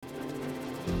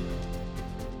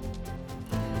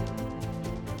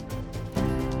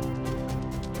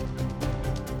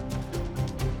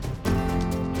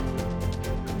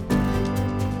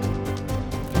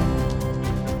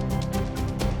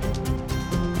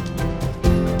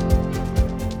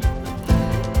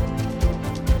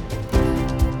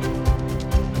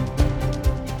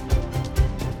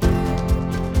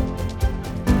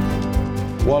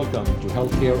welcome to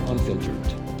Healthcare Unfiltered,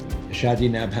 a Shadi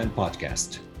Nabhan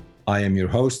podcast. I am your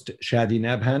host, Shadi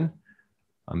Nabhan.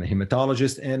 I'm a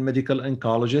hematologist and medical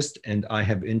oncologist, and I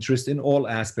have interest in all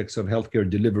aspects of healthcare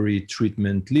delivery,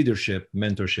 treatment, leadership,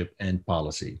 mentorship, and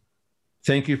policy.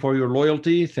 Thank you for your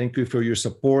loyalty, thank you for your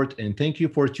support, and thank you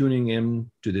for tuning in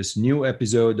to this new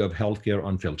episode of Healthcare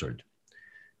Unfiltered.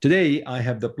 Today, I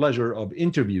have the pleasure of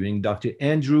interviewing Dr.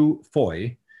 Andrew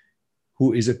Foy,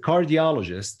 who is a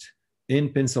cardiologist in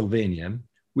Pennsylvania.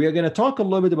 We are going to talk a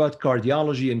little bit about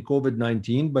cardiology and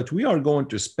COVID-19, but we are going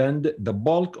to spend the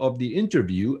bulk of the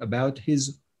interview about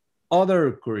his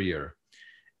other career.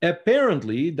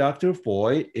 Apparently, Dr.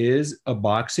 Foy is a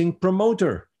boxing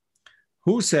promoter.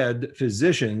 Who said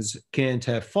physicians can't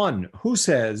have fun? Who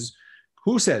said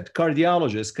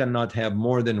cardiologists cannot have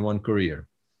more than one career?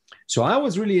 So I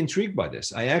was really intrigued by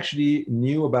this. I actually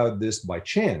knew about this by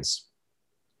chance,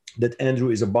 that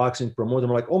Andrew is a boxing promoter.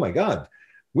 I'm like, oh my God,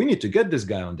 we need to get this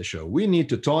guy on the show. We need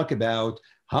to talk about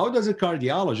how does a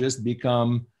cardiologist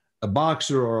become a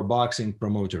boxer or a boxing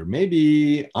promoter?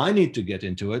 Maybe I need to get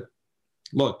into it.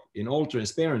 Look, in all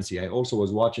transparency, I also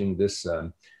was watching this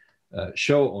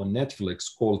show on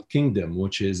Netflix called Kingdom,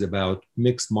 which is about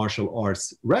mixed martial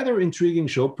arts. Rather intriguing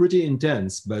show, pretty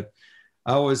intense, but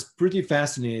I was pretty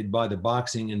fascinated by the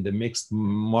boxing and the mixed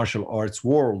martial arts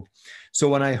world. So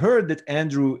when I heard that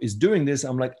Andrew is doing this,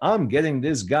 I'm like, I'm getting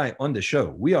this guy on the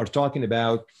show. We are talking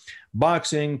about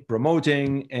boxing,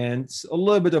 promoting, and a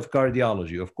little bit of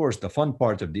cardiology. Of course, the fun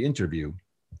part of the interview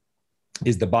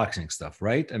is the boxing stuff,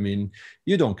 right? I mean,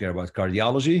 you don't care about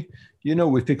cardiology. You know,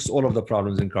 we fix all of the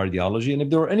problems in cardiology. And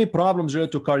if there are any problems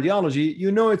related to cardiology,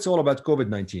 you know it's all about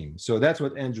COVID-19. So that's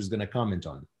what Andrew's going to comment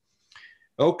on.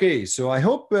 Okay, so I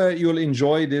hope you'll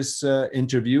enjoy this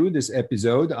interview, this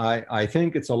episode. I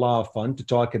think it's a lot of fun to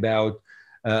talk about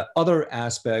other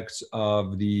aspects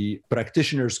of the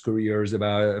practitioners' careers,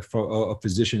 of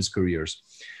physicians' careers.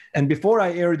 And before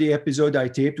I air the episode I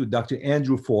taped with Dr.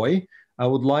 Andrew Foy, I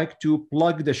would like to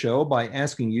plug the show by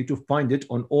asking you to find it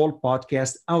on all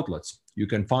podcast outlets. You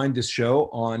can find this show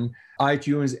on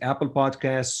iTunes, Apple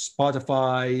Podcasts,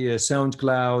 Spotify,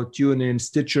 SoundCloud, TuneIn,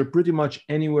 Stitcher, pretty much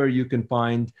anywhere you can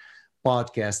find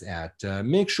podcasts at.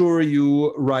 Make sure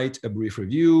you write a brief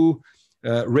review,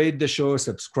 rate the show,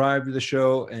 subscribe to the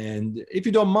show, and if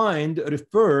you don't mind,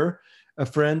 refer a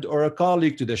friend or a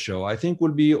colleague to the show. I think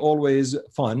will be always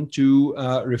fun to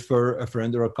refer a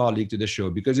friend or a colleague to the show,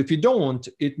 because if you don't,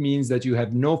 it means that you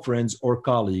have no friends or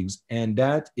colleagues, and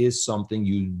that is something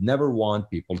you never want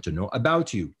people to know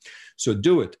about you. So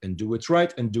do it, and do it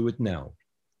right, and do it now.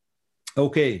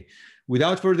 Okay,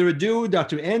 without further ado,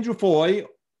 Dr. Andrew Foy,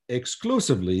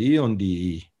 exclusively on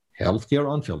the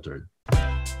Healthcare Unfiltered.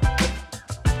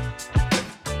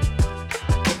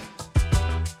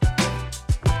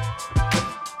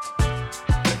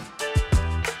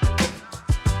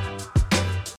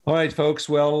 All right, folks.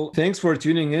 Well, thanks for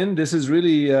tuning in. This is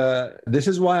really, this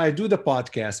is why I do the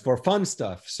podcast, for fun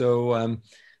stuff. So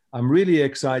I'm really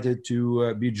excited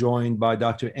to be joined by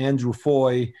Dr. Andrew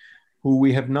Foy, who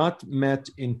we have not met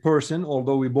in person,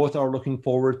 although we both are looking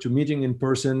forward to meeting in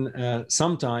person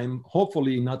sometime,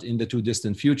 hopefully not in the too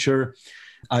distant future.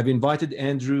 I've invited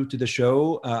Andrew to the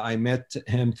show. I met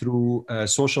him through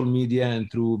social media and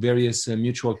through various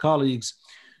mutual colleagues,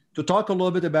 to talk a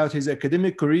little bit about his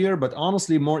academic career, but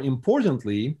honestly, more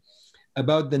importantly,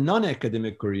 about the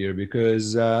non-academic career,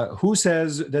 because who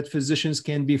says that physicians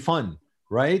can be fun,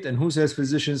 right? And who says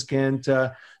physicians can't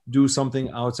do something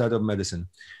outside of medicine?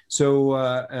 So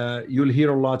you'll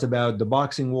hear a lot about the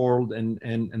boxing world,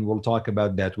 and we'll talk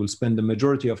about that. We'll spend the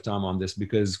majority of time on this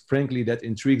because, frankly, that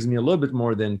intrigues me a little bit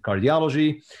more than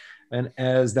cardiology. And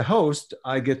as the host,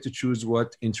 I get to choose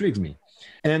what intrigues me.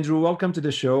 Andrew, welcome to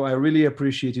the show. I really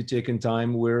appreciate you taking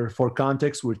time. For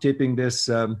context, we're taping this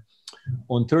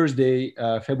on Thursday,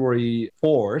 February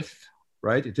 4th,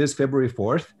 right? It is February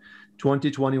 4th,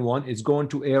 2021. It's going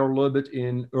to air a little bit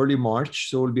in early March,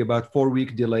 so it'll be about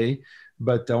 4-week delay.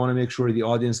 But I want to make sure the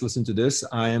audience listen to this.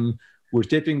 We're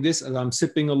taping this and I'm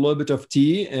sipping a little bit of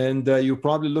tea, and you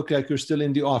probably look like you're still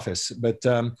in the office. But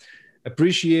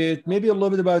appreciate maybe a little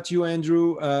bit about you,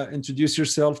 Andrew. Introduce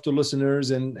yourself to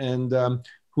listeners and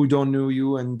who don't know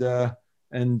you, and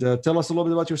tell us a little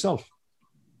bit about yourself.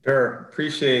 Sure.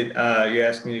 Appreciate you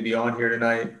asking me to be on here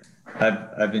tonight.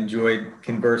 I've enjoyed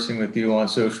conversing with you on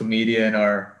social media and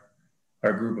our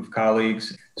group of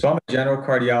colleagues. So I'm a general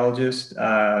cardiologist,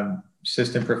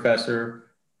 assistant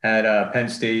professor at Penn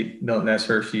State Milton S.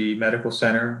 Hershey Medical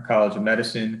Center, College of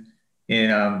Medicine in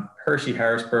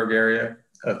Hershey-Harrisburg area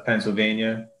of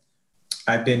Pennsylvania.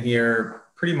 I've been here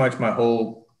pretty much my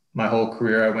whole my whole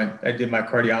career. I did my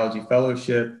cardiology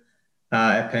fellowship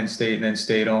at Penn State and then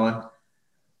stayed on.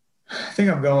 I think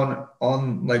I'm going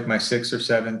on like my sixth or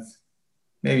seventh,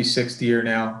 maybe sixth year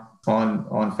now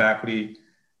on faculty.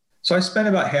 So I spent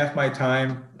about half my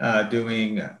time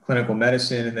doing clinical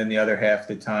medicine and then the other half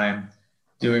the time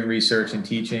doing research and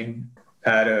teaching.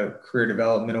 Had a career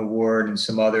development award and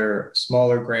some other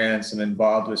smaller grants. I'm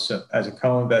involved with as a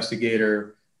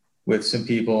co-investigator with some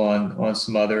people on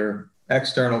some other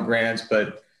external grants,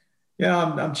 but yeah,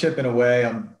 I'm chipping away.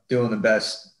 I'm doing the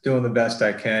best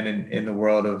I can in the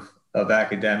world of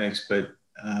academics, but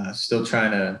still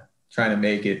trying to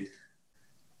make it.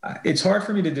 It's hard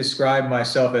for me to describe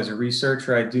myself as a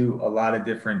researcher. I do a lot of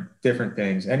different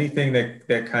things. Anything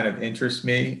that kind of interests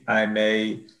me, I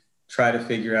may try to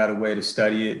figure out a way to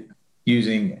study it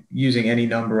using any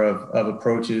number of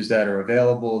approaches that are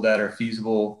available, that are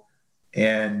feasible.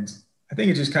 And I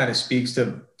think it just kind of speaks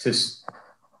to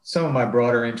some of my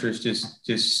broader interests,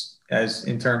 just as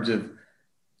in terms of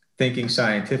thinking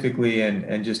scientifically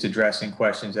and just addressing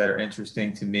questions that are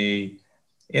interesting to me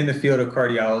in the field of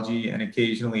cardiology, and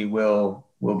occasionally will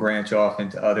branch off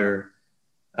into other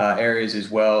areas as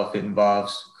well if it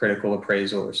involves critical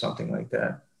appraisal or something like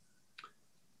that.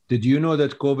 Did you know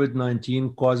that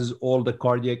COVID-19 causes all the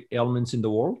cardiac ailments in the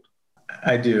world?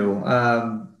 I do.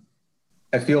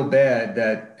 I feel bad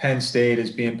that Penn State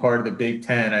is being part of the Big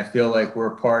Ten. I feel like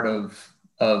we're part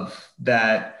of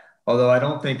that, although I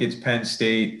don't think it's Penn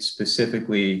State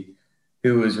specifically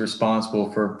who is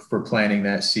responsible for planting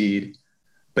that seed.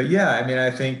 But yeah, I mean,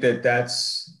 I think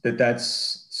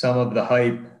that's some of the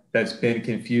hype that's been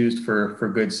confused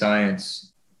for good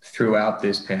science throughout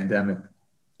this pandemic.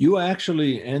 You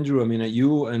actually, Andrew, I mean,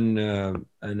 you and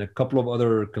a couple of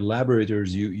other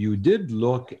collaborators, you did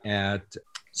look at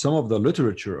some of the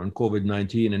literature on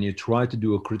COVID-19, and you tried to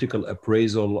do a critical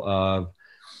appraisal of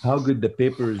how good the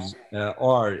papers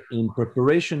are. In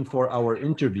preparation for our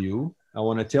interview, I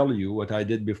want to tell you what I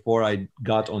did before I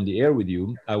got on the air with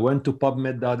you. I went to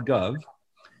pubmed.gov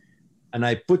and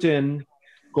I put in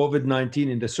COVID-19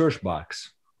 in the search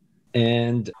box.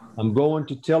 And I'm going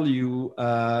to tell you,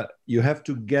 you have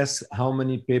to guess how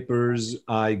many papers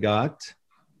I got.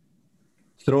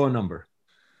 Throw a number.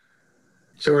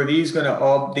 So are these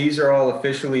are all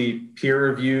officially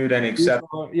peer reviewed and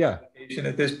accepted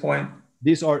at this point?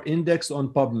 These are indexed on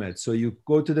PubMed. So you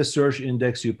go to the search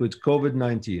index, you put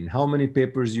COVID-19. How many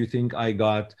papers you think I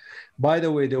got? By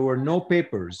the way, there were no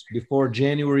papers before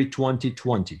January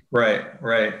 2020.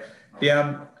 Right.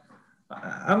 Yeah,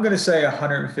 I'm going to say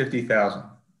 150,000.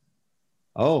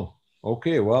 Oh,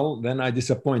 okay. Well, then I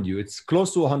disappoint you. It's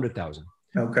close to 100,000.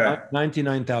 Okay.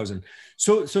 99,000.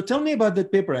 So tell me about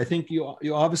that paper. I think you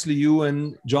obviously, you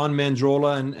and John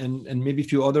Mandrola and maybe a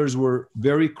few others were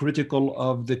very critical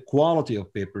of the quality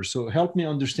of papers. So help me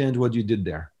understand what you did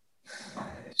there.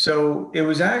 So it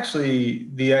was actually,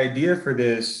 the idea for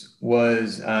this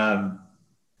was the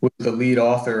lead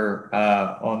author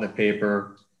on the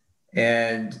paper,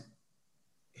 and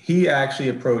he actually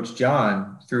approached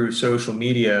John through social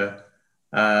media.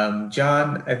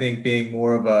 John, I think, being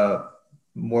more of a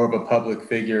public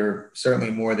figure,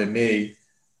 certainly more than me,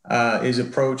 is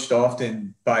approached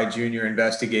often by junior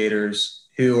investigators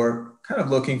who are kind of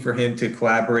looking for him to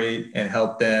collaborate and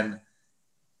help them.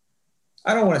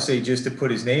 I don't want to say just to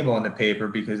put his name on the paper,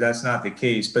 because that's not the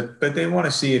case, but they want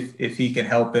to see if he can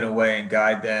help in a way and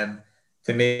guide them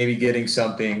to maybe getting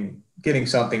something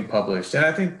published. And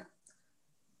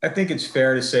I think it's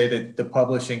fair to say that the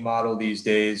publishing model these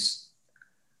days,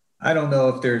 I don't know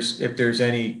if there's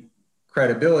any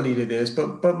credibility to this,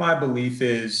 but my belief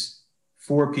is,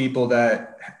 for people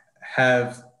that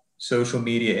have social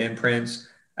media imprints,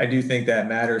 I do think that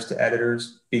matters to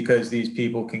editors, because these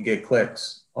people can get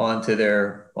clicks onto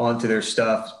their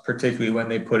stuff, particularly when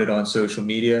they put it on social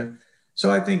media.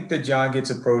 So I think that John gets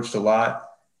approached a lot,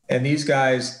 and these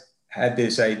guys had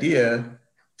this idea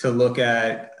to look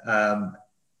at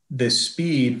the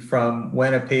speed from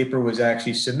when a paper was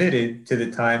actually submitted to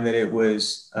the time that it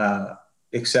was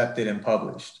accepted and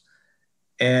published.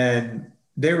 And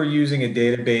they were using a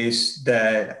database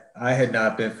that I had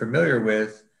not been familiar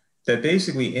with, that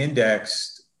basically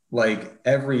indexed like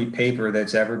every paper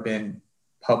that's ever been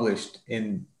published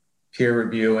in peer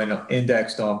review and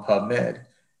indexed on PubMed.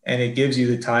 And it gives you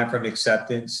the time from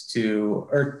acceptance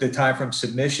or the time from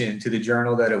submission to the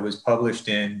journal that it was published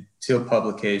in till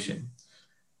publication.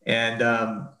 And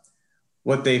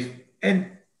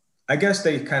I guess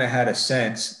they kind of had a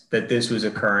sense that this was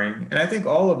occurring. And I think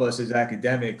all of us as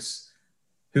academics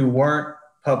who weren't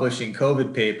publishing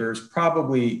COVID papers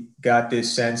probably got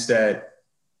this sense that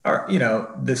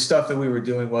the stuff that we were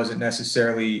doing wasn't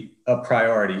necessarily a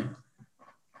priority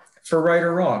for right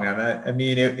or wrong.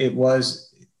 It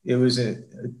was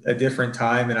a different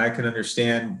time, and I can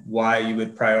understand why you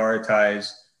would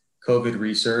prioritize COVID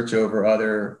research over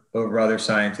other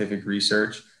scientific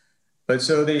research. But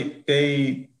so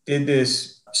they did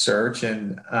this search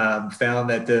and found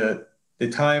that the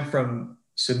time from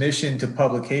submission to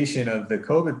publication of the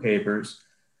COVID papers,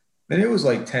 and it was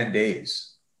like 10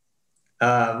 days,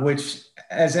 which,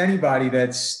 as anybody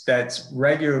that's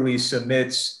regularly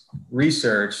submits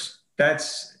research,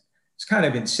 it's kind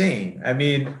of insane. I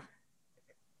mean,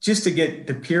 just to get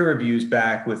the peer reviews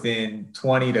back within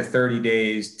 20 to 30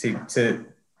 days to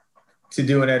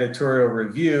do an editorial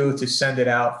review, to send it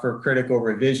out for critical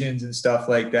revisions and stuff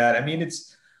like that. I mean,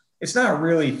 it's not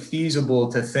really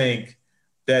feasible to think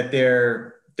that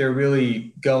they're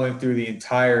really going through the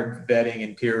entire vetting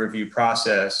and peer review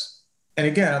process. And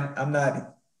again, I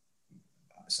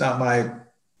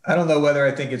don't know whether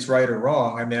I think it's right or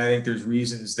wrong. I mean, I think there's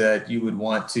reasons that you would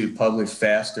want to publish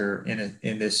faster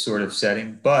in this sort of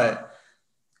setting, but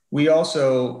we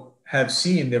also have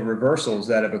seen the reversals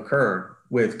that have occurred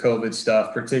with COVID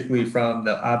stuff, particularly from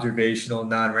the observational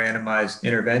non-randomized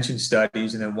intervention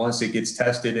studies. And then once it gets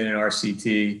tested in an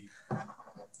RCT,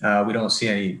 we don't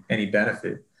see any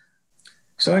benefit.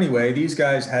 So anyway, these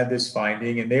guys had this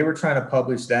finding and they were trying to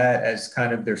publish that as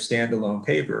kind of their standalone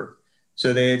paper.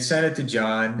 So they had sent it to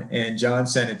John, and John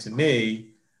sent it to me.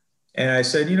 And I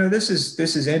said, this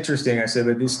is interesting. I said,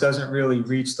 but this doesn't really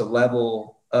reach the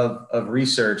level of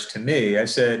research to me. I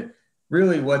said,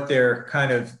 really what they're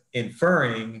kind of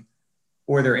inferring,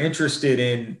 or they're interested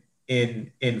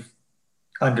in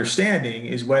understanding,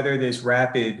 is whether this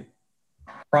rapid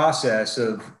process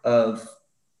of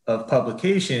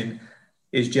publication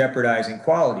is jeopardizing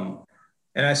quality.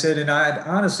 And I said, and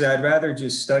I'd rather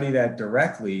just study that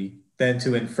directly than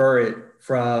to infer it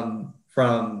from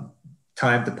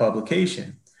time to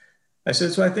publication. I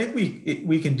said, so I think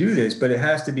we can do this, but it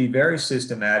has to be very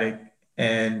systematic,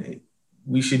 and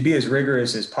we should be as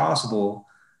rigorous as possible.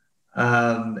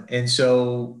 And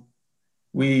so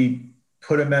we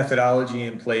put a methodology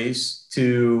in place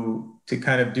to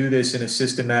kind of do this in a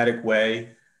systematic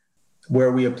way,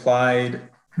 where we applied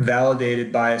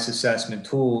validated bias assessment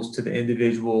tools to the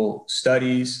individual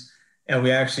studies. And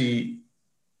we actually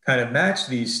kind of matched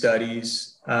these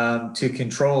studies to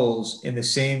controls in the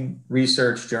same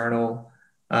research journal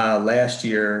last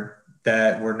year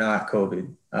that were not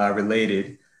COVID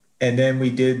related. And then we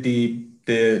did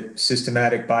the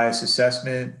systematic bias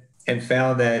assessment and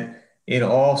found that in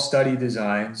all study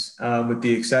designs, with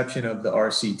the exception of the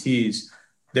RCTs,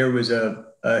 there was a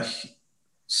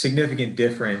significant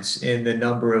difference in the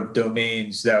number of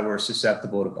domains that were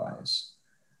susceptible to bias,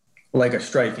 like a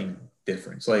striking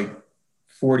difference, like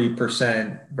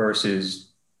 40%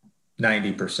 versus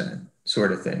 90%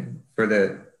 sort of thing for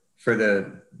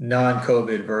the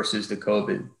non-COVID versus the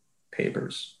COVID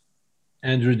papers.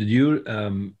 Andrew,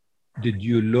 did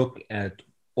you look at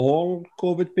all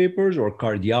COVID papers or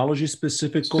cardiology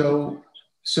specific COVID?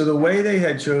 So the way they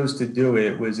had chose to do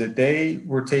it was that they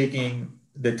were taking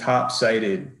the top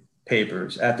cited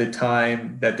papers at the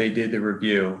time that they did the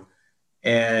review,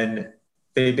 and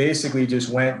they basically just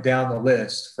went down the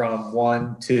list from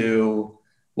 1 to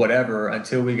whatever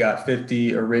until we got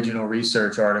 50 original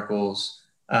research articles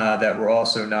that were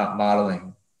also not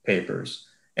modeling papers.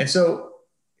 And so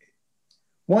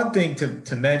one thing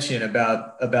to mention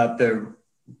about the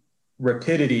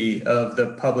rapidity of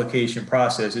the publication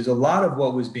process is a lot of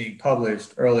what was being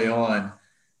published early on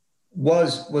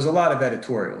was a lot of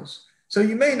editorials. So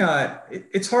you may not,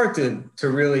 it's hard to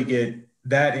really get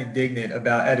that indignant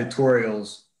about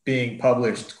editorials being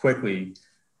published quickly.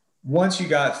 Once you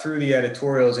got through the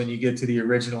editorials and you get to the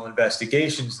original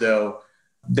investigations, though,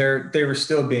 they were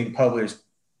still being published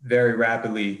very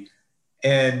rapidly.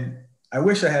 And I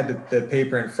wish I had the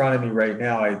paper in front of me right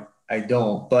now. I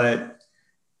don't, but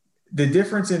the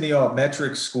difference in the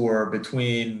altmetric score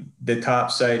between the top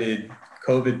cited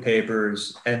COVID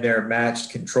papers and their matched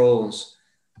controls,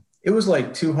 it was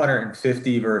like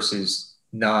 250 versus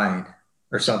 9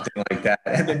 or something like that.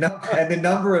 And the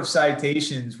number of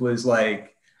citations was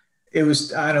like, it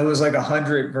was like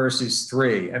 100 versus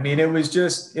 3. I mean, it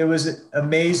was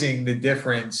amazing, the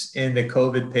difference in the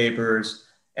COVID papers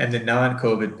and the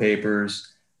non-COVID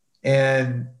papers.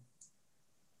 And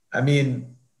I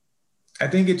mean, I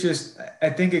think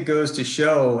it goes to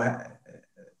show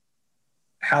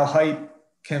how hype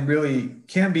can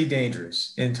be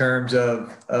dangerous in terms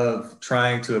of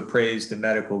trying to appraise the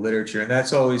medical literature. And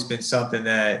that's always been something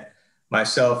that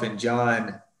myself and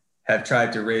John have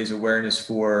tried to raise awareness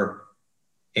for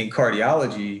in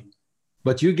cardiology.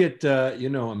 But you get, I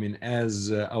mean,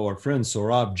 as our friend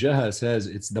Saurabh Jaha says,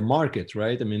 it's the market,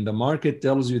 right? I mean, the market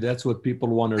tells you that's what people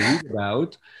want to read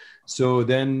about. So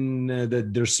then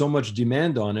there's so much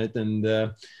demand on it. And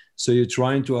so you're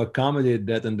trying to accommodate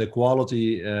that, and the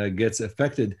quality gets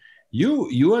affected.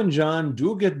 You and John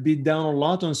do get beat down a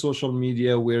lot on social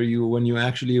media when you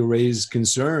actually raise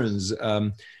concerns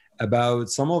about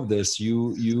some of this.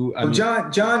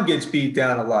 John gets beat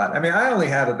down a lot. I mean, I only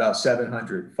have about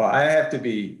 700.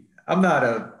 I'm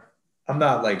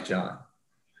not like John.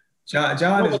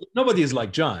 John is nobody is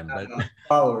like John, but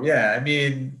follower. Yeah. I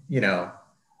mean,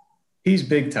 he's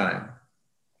big time.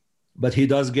 But he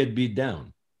does get beat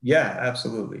down. Yeah,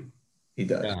 absolutely. He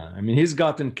does. Yeah. I mean, he's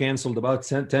gotten canceled about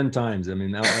 10 times. I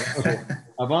mean,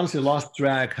 I've honestly lost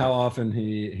track how often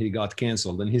he got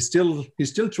canceled, and he still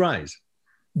tries.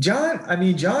 John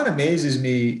amazes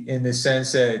me in the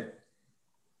sense that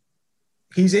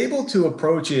he's able to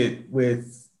approach it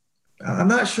with, I'm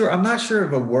not sure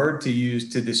of a word to use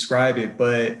to describe it,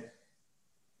 but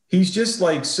he's just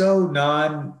like so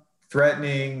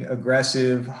non-threatening,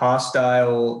 aggressive,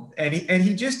 hostile, and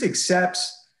he just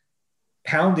accepts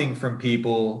pounding from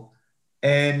people.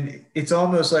 And it's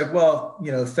almost like, well,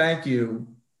 thank you.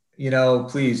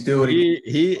 Please do it.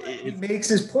 He makes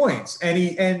his points,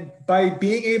 and by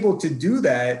being able to do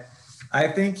that, I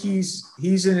think he's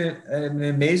an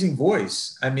amazing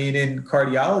voice. I mean, in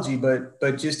cardiology,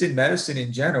 but just in medicine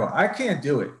in general, I can't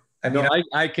do it. I mean, no,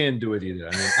 I can't do it either.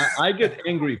 I mean, I get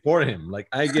angry for him. Like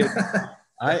I get,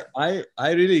 I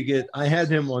really get. I had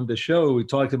him on the show. We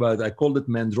talked about. I called it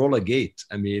Mandrola Gate.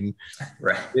 I mean,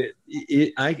 right.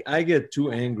 I get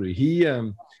too angry.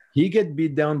 He get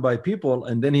beat down by people,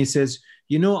 and then he says,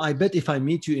 I bet if I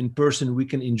meet you in person, we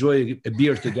can enjoy a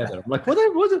beer together. I'm like,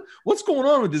 what's going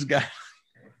on with this guy?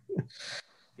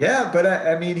 Yeah, but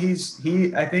I mean,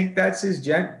 I think that's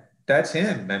that's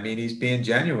him. I mean, he's being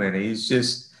genuine. He's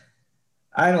just,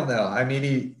 I don't know. I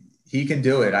mean, he can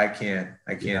do it. I can't.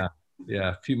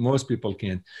 Yeah. Most people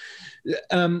can't.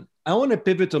 I want to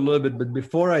pivot a little bit, but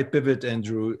before I pivot,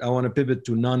 Andrew, I want to pivot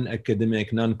to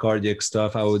non-academic, non-cardiac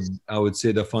stuff. I would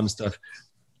say the fun stuff.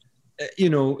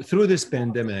 Through this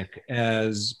pandemic,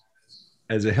 as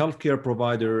a healthcare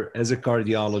provider, as a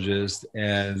cardiologist,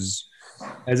 as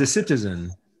a citizen,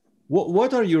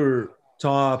 what are your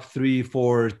top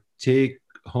 3-4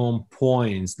 take-home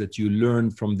points that you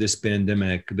learned from this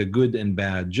pandemic, the good and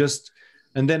bad?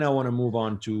 And then I want to move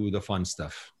on to the fun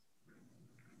stuff.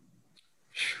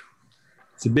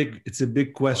 It's a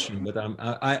big question, but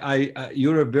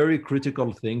you're a very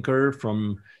critical thinker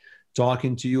from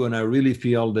talking to you, and I really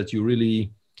feel that you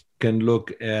really can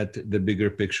look at the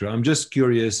bigger picture. I'm just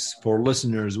curious, for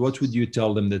listeners, what would you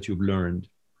tell them that you've learned?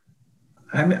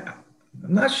 I'm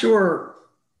not sure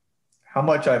how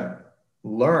much I've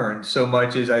learned so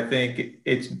much as I think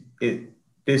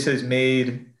this has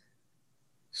made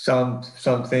some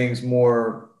things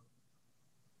more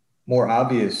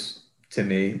obvious to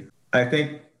me. I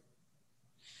think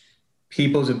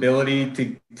people's ability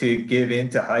to give in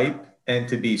to hype and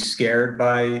to be scared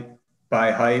by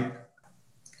hype.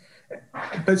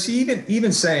 But see,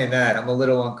 even saying that, I'm a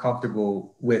little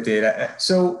uncomfortable with it.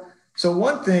 So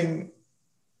one thing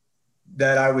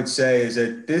that I would say is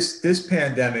that this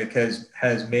pandemic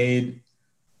has made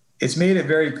it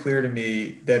very clear to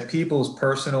me that people's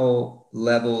personal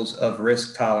levels of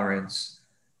risk tolerance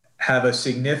have a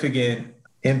significant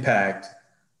impact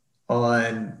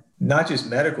on not just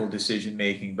medical decision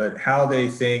making, but how they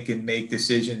think and make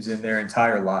decisions in their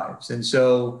entire lives. And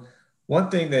so one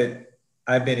thing that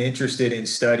I've been interested in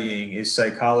studying is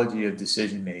psychology of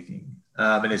decision making.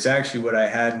 And it's actually what I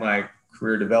had my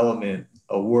career development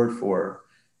award for.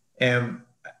 And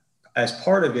as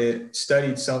part of it,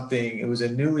 studied something, it was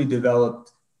a newly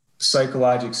developed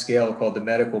psychological scale called the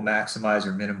medical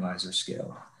maximizer minimizer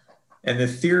scale. And the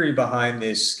theory behind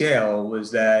this scale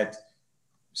was that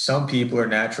some people are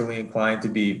naturally inclined to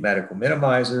be medical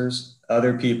minimizers,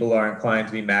 other people are inclined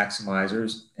to be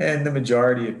maximizers, and the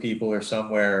majority of people are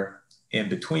somewhere in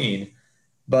between.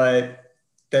 But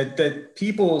that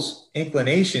people's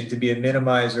inclination to be a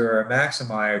minimizer or a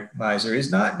maximizer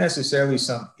is not necessarily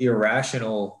some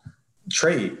irrational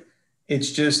trait.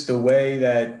 It's just the way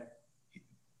that,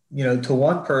 to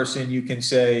one person, you can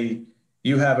say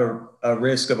you have a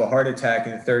risk of a heart attack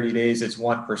in 30 days, it's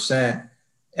 1%.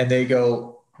 And they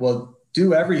go, well,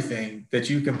 do everything that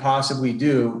you can possibly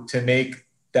do to make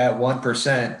that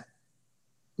 1%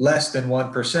 less than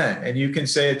 1%. And you can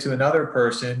say it to another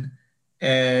person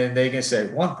and they can say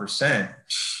 1%,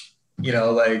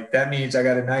 like that means I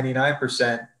got a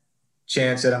 99%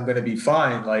 chance that I'm going to be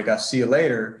fine. Like, I'll see you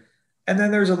later. And then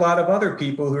there's a lot of other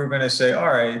people who are going to say, all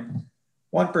right,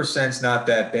 1% is not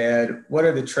that bad. What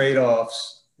are the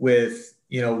trade-offs with,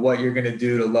 what you're going to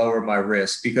do to lower my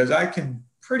risk? Because I can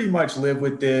pretty much live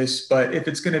with this, but if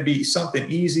it's going to be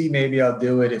something easy, maybe I'll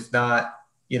do it. If not,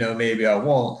 maybe I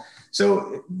won't.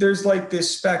 So there's like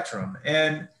this spectrum.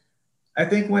 And I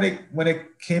think when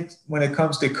it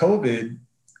comes to COVID,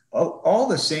 all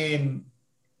the same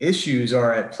issues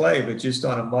are at play, but just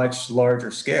on a much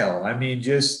larger scale. I mean,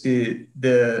 just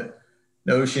the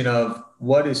notion of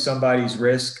what is somebody's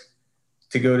risk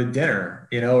to go to dinner,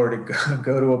 or to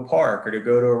go to a park, or to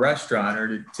go to a restaurant,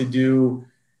 or to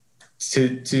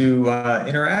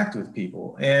interact with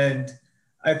people. And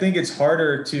I think it's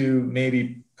harder to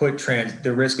maybe put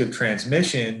the risk of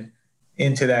transmission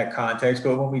into that context.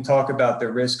 But when we talk about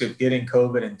the risk of getting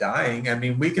COVID and dying, I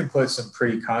mean, we can put some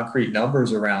pretty concrete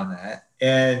numbers around that.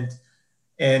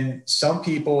 And some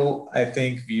people, I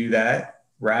think, view that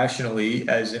rationally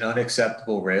as an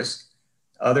unacceptable risk.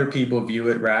 Other people view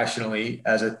it rationally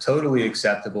as a totally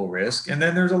acceptable risk. And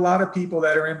then there's a lot of people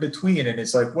that are in between. And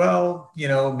it's like, well,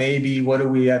 maybe what do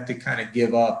we have to kind of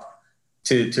give up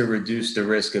to reduce the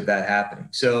risk of that happening?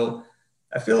 So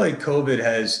I feel like COVID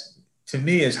has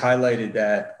highlighted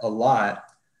that a lot.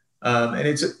 And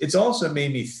it's also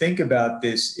made me think about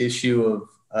this issue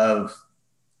of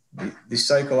the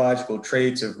psychological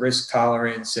traits of risk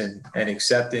tolerance and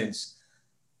acceptance,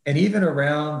 and even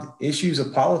around issues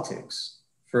of politics,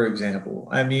 for example.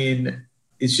 I mean,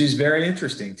 it's just very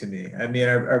interesting to me. I mean,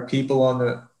 are people on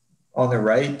the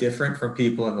right different from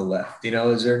people on the left?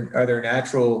 Are there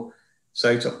natural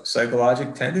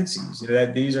psychological tendencies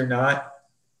that these are not?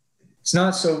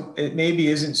 It maybe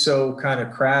isn't so kind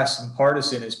of crass and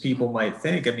partisan as people might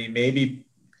think. I mean, maybe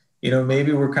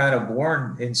we're kind of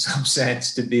born in some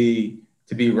sense to be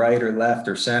right or left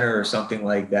or center or something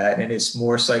like that. And it's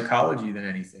more psychology than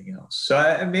anything else. So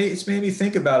it's made me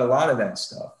think about a lot of that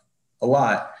stuff, a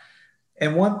lot.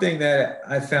 And one thing that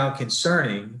I found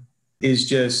concerning is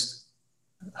just,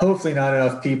 hopefully not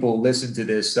enough people listen to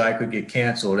this so I could get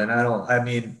canceled. And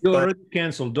you're already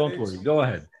canceled. Don't worry. Go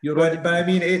ahead. But I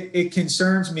mean, it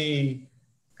concerns me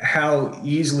how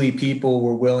easily people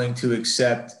were willing to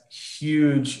accept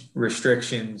huge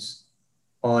restrictions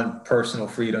on personal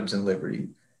freedoms and liberty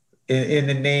in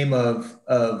the name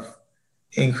of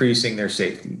increasing their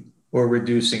safety or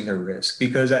reducing their risk.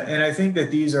 And I think that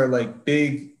these are like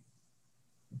big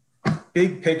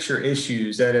picture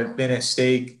issues that have been at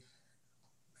stake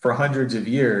for hundreds of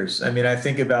years. I mean, I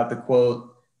think about the quote,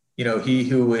 he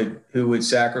who would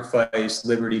sacrifice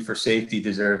liberty for safety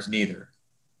deserves neither.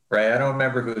 Right. I don't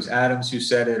remember if it was Adams who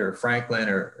said it or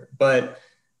Franklin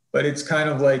but it's kind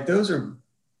of like, those are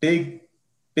big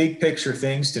picture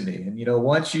things to me. And,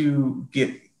 once you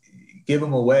give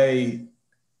them away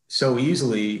so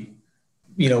easily,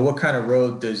 what kind of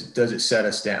road does it set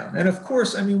us down? And of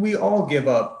course, I mean, we all give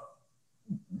up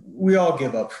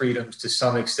freedoms to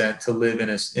some extent to live in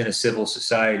a civil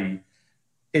society.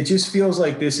 It just feels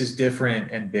like this is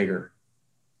different and bigger,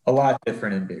 a lot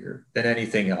different and bigger than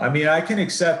anything else. I mean, I can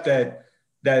accept that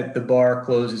the bar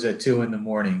closes at 2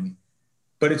 a.m,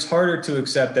 but it's harder to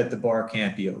accept that the bar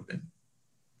can't be open.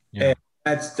 Yeah.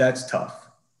 And that's tough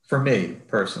for me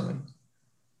personally.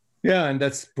 Yeah, and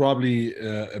that's probably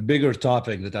a bigger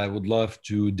topic that I would love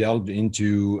to delve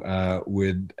into.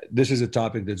 This is a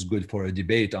topic that's good for a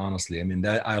debate, honestly. I mean,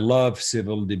 I love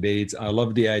civil debates. I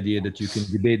love the idea that you can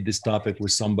debate this topic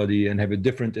with somebody and have a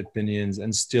different opinions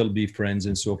and still be friends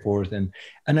and so forth. And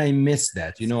I miss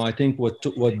that. I think what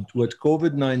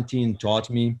COVID-19 taught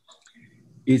me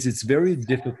is it's very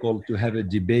difficult to have a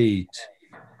debate.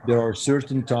 There are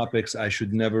certain topics I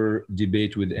should never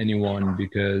debate with anyone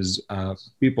because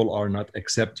people are not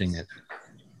accepting it.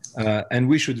 And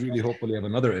we should really hopefully have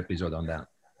another episode on that.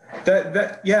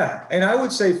 Yeah. And I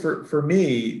would say for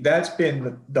me, that's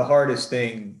been the hardest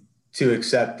thing to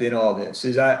accept in all this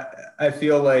is I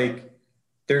feel like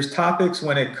there's topics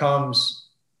when it comes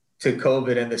to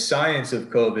COVID and the science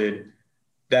of COVID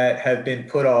that have been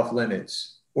put off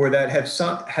limits, or that have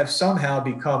somehow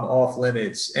become off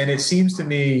limits. And it seems to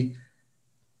me,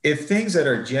 if things that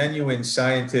are genuine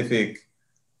scientific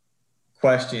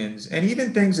questions, and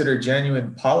even things that are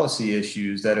genuine policy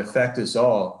issues that affect us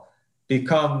all,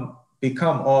 become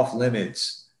off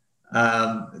limits,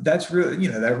 that's really,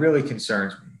 that really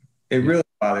concerns me. It really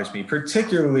bothers me,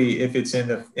 particularly if it's in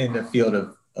the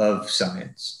field of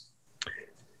science.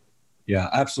 Yeah,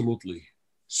 absolutely.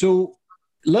 So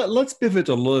let's pivot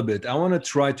a little bit. I want to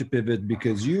try to pivot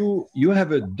because you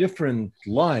have a different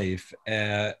life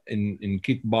in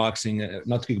kickboxing,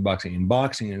 not kickboxing, in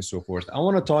boxing and so forth. I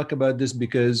want to talk about this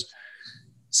because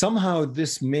somehow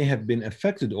this may have been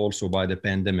affected also by the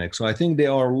pandemic. So I think they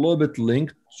are a little bit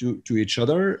linked to each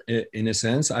other in a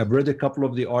sense. I've read a couple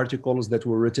of the articles that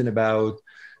were written about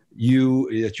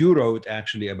that you wrote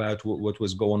actually about what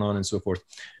was going on and so forth.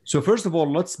 So first of all,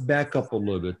 let's back up a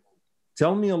little bit.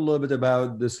 Tell me a little bit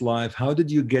about this life. How did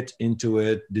you get into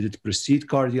it? Did it precede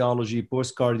cardiology,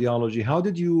 post cardiology? How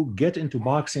did you get into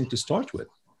boxing to start with?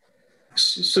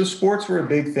 So sports were a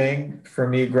big thing for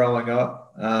me growing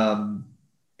up.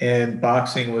 And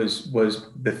boxing was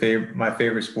my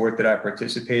favorite sport that I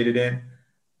participated in.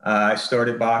 I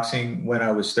started boxing when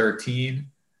I was 13.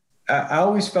 I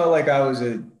always felt like I was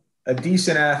a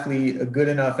decent athlete, a good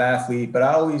enough athlete, but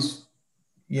I always,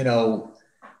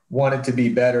 wanted to be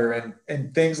better.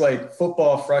 And things like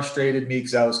football frustrated me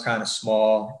because I was kind of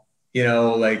small,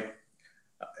 like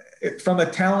from a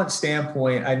talent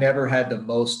standpoint, I never had the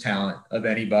most talent of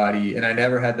anybody, and I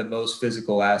never had the most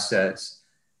physical assets.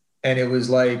 And it was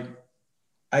like,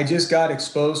 I just got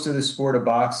exposed to the sport of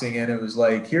boxing, and it was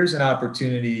like, here's an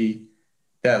opportunity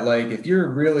that, like, if you're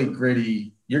really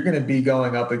gritty, you're going to be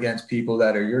going up against people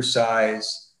that are your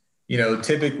size.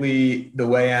 Typically the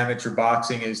way amateur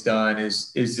boxing is done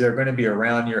is they're going to be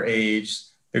around your age.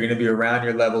 They're going to be around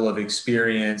your level of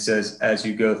experience as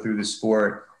you go through the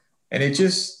sport. And it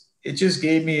just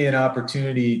gave me an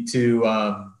opportunity to,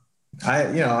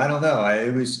 I don't know.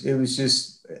 It was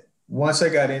just, once I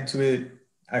got into it,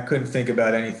 I couldn't think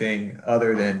about anything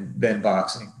other than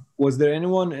boxing. Was there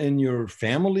anyone in your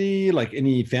family, like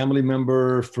any family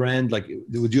member, friend, like,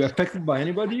 were you affected by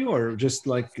anybody, or just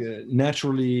like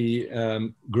naturally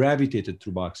gravitated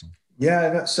to boxing?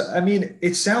 Yeah. So, I mean,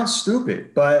 it sounds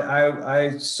stupid, but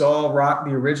I saw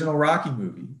the original Rocky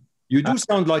movie. You do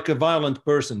sound like a violent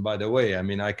person, by the way. I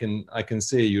mean, I can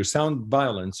say you sound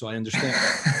violent, so I understand.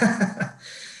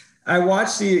 I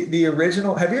watched the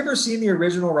original. Have you ever seen the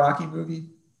original Rocky movie?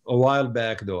 A while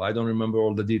back, though. I don't remember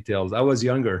all the details. I was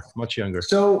younger, much younger.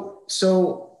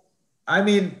 So, I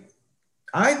mean,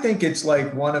 I think it's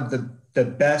like one of the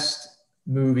best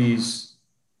movies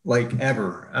like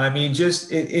ever. I mean,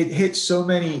 just it hits so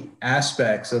many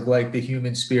aspects of like the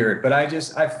human spirit, but I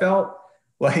felt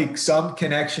like some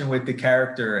connection with the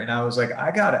character, and I was like,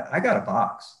 I gotta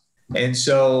box. And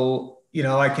so,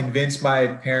 I convinced my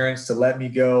parents to let me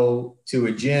go to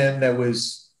a gym that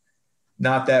was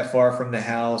not that far from the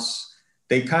house.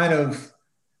 They kind of,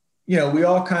 we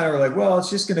all kind of were like, well,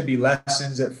 it's just going to be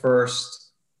lessons at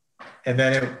first. And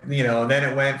then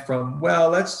it went from, well,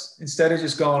 let's, instead of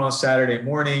just going on Saturday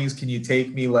mornings, can you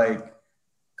take me like a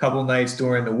couple nights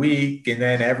during the week, and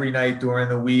then every night during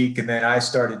the week? And then I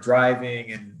started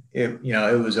driving, and it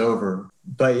was over.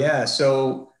 But yeah,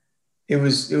 so it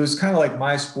was kind of like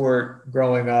my sport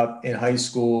growing up in high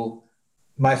school.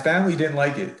 My family didn't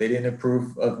like it. They didn't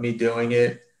approve of me doing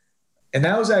it. And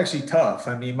that was actually tough.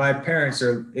 I mean, my parents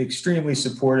are extremely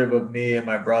supportive of me and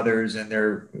my brothers, and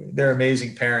they're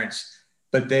amazing parents,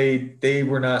 but they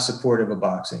were not supportive of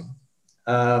boxing.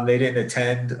 They didn't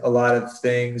attend a lot of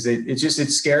things. It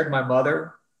scared my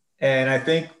mother. And I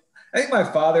think my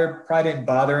father probably didn't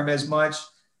bother him as much,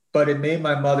 but it made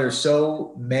my mother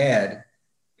so mad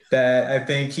that I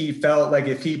think he felt like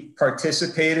if he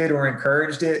participated or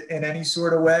encouraged it in any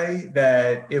sort of way,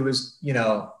 that it was,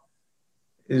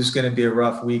 it was going to be a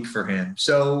rough week for him.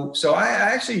 So I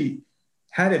actually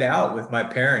had it out with my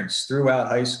parents throughout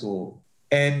high school.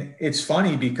 And it's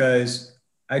funny because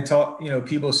I talk,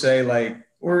 people say like,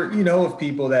 or, of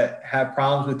people that have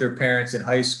problems with their parents in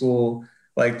high school,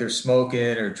 like they're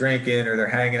smoking or drinking or they're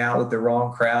hanging out with the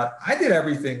wrong crowd. I did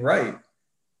everything right.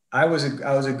 I was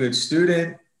a good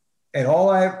student. And all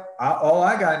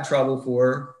I got in trouble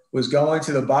for was going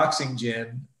to the boxing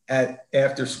gym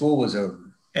after school was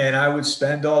over, and I would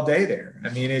spend all day there. I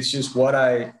mean, it's what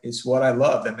I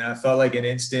loved. I mean, I felt like an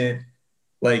instant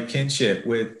like kinship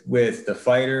with the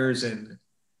fighters. And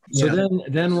so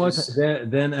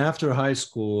then after high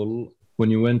school, when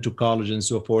you went to college and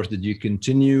so forth, did you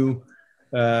continue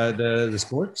the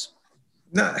sports?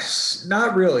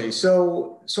 Not really.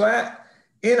 So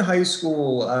in high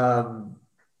school.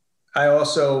 I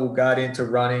also got into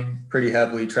running pretty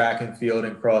heavily, track and field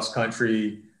and cross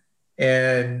country.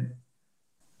 And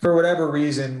for whatever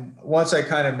reason, once I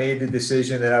kind of made the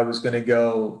decision that I was going to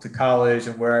go to college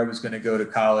and where I was going to go to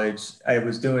college, I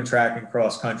was doing track and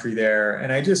cross country there. And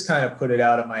I just kind of put it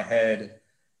out of my head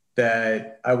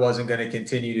that I wasn't going to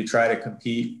continue to try to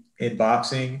compete in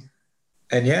boxing.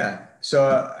 And yeah,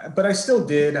 but I still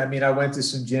did. I mean, I went to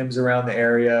some gyms around the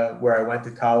area where I went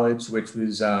to college, which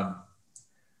was,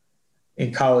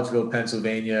 in Collegeville,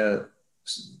 Pennsylvania,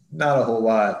 not a whole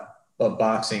lot of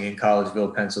boxing in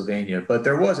Collegeville, Pennsylvania, but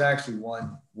there was actually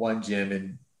one gym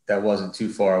and that wasn't too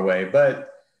far away. But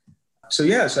so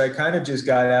I kind of just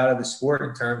got out of the sport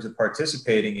in terms of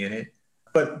participating in it,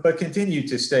 but continued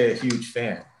to stay a huge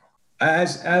fan.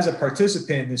 As a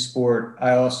participant in the sport,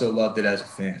 I also loved it as a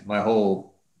fan.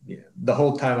 The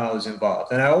whole time I was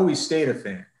involved, and I always stayed a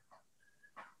fan.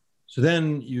 So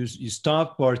then you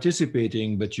stopped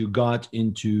participating, but you got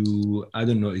into, I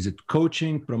don't know, is it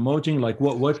coaching, promoting? Like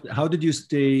how did you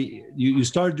stay? You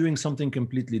started doing something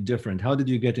completely different. How did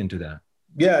you get into that?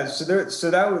 Yeah.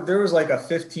 There was like a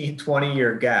 15, 20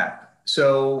 year gap.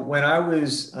 So when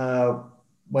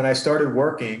I started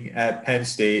working at Penn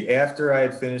State, after I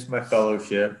had finished my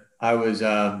fellowship, I was,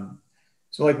 so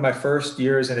like my first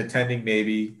year as an attending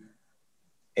maybe.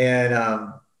 And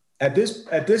at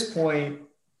this point,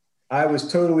 I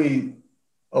was totally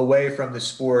away from the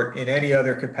sport in any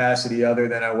other capacity other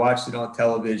than I watched it on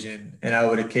television, and I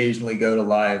would occasionally go to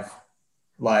live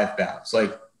bouts,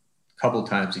 like a couple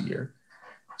times a year.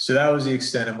 So that was the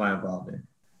extent of my involvement.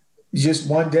 Just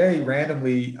one day,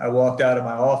 randomly, I walked out of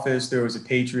my office. There was a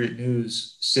Patriot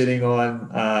News sitting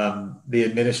on the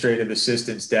administrative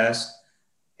assistant's desk,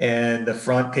 and the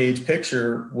front page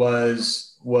picture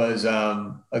was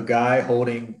a guy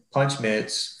holding punch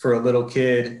mitts for a little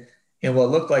kid in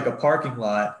what looked like a parking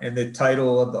lot. And the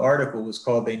title of the article was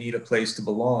called "They Need a Place to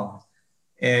Belong."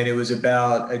 And it was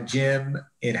about a gym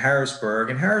in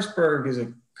Harrisburg. And Harrisburg is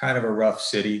a kind of a rough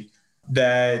city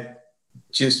that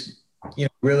just,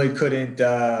 really couldn't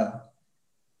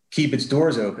keep its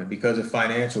doors open because of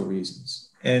financial reasons.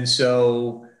 And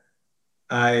so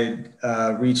I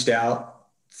reached out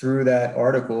through that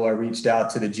article. I reached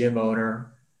out to the gym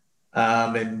owner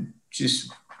and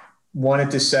just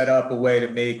wanted to set up a way to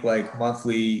make like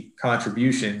monthly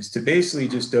contributions to basically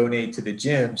just donate to the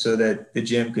gym so that the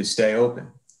gym could stay open.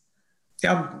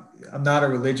 I'm not a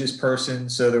religious person,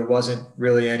 so there wasn't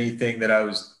really anything that I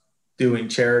was doing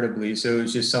charitably. So it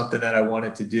was just something that I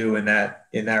wanted to do in that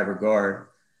regard.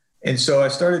 And so I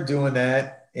started doing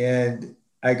that, and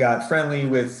I got friendly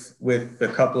with a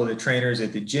couple of the trainers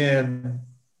at the gym.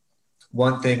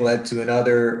 One thing led to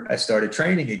another. I started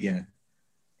training again.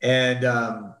 And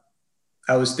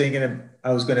I was thinking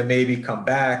I was going to maybe come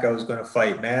back. I was going to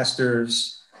fight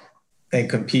masters and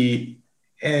compete.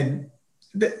 And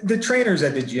the trainers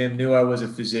at the gym knew I was a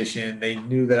physician. They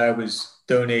knew that I was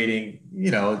donating,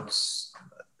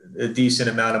 a decent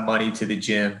amount of money to the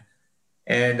gym.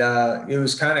 And it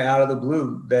was kind of out of the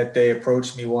blue that they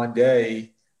approached me one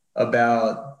day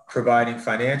about providing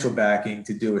financial backing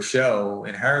to do a show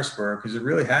in Harrisburg, because there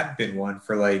really hadn't been one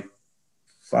for like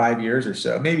 5 years or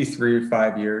so, maybe 3 or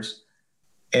 5 years.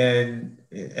 And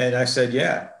I said,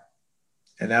 yeah.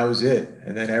 And that was it.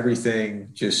 And then everything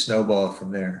just snowballed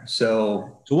from there.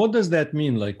 So what does that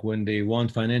mean? Like when they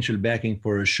want financial backing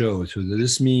for a show? So does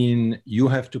this mean you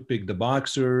have to pick the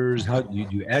boxers? How do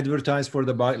you advertise for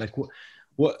the box? Like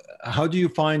what? How do you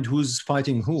find who's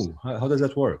fighting who? How does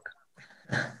that work?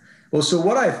 Well, so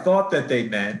what I thought that they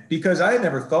meant, because I had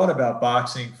never thought about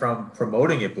boxing from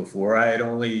promoting it before. I had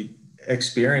only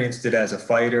experienced it as a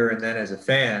fighter and then as a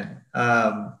fan.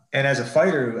 And as a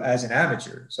fighter, as an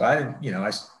amateur. So I didn't,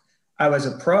 I was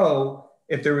a pro.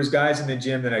 If there was guys in the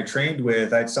gym that I trained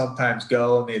with, I'd sometimes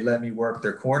go and they'd let me work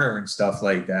their corner and stuff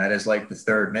like that as like the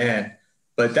third man.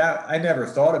 But that, I never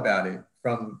thought about it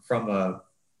from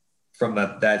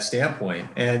that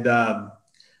standpoint. And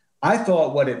I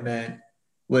thought what it meant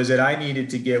was that I needed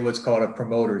to get what's called a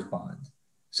promoter's bond.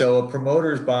 So a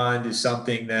promoter's bond is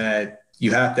something that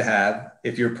you have to have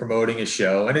if you're promoting a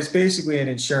show, and it's basically an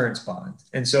insurance bond.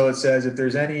 And so it says if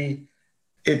there's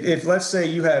if let's say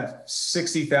you have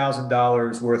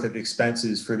 $60,000 worth of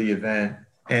expenses for the event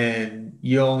and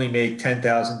you only make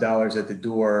 $10,000 at the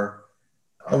door,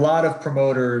 a lot of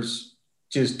promoters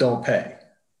just don't pay,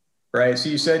 right? So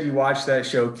you said you watched that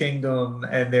show Kingdom,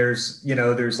 and there's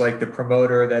like the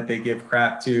promoter that they give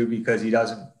crap to because he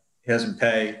doesn't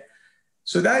pay.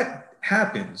 So that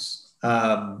happens.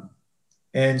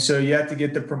 And so you have to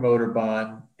get the promoter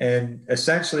bond, and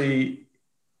essentially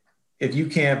if you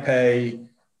can't pay,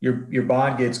 your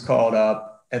bond gets called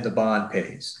up and the bond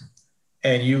pays,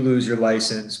 and you lose your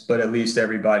license, but at least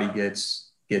everybody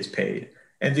gets paid.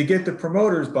 And to get the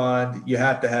promoter's bond, you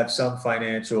have to have some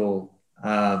financial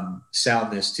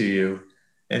soundness to you.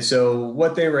 And so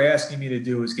what they were asking me to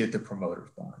do was get the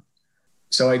promoter's bond.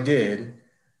 So I did.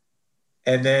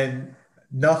 And then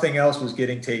nothing else was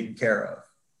getting taken care of.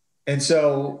 And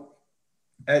so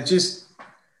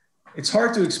it's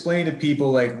hard to explain to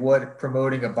people like what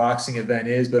promoting a boxing event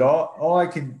is, but all I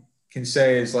can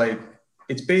say is like,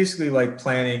 it's basically like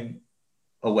planning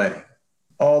a wedding.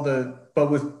 but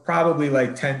with probably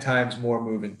like 10 times more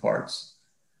moving parts.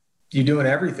 You're doing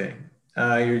everything.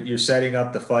 You're setting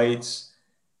up the fights.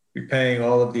 You're paying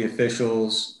all of the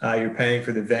officials. You're paying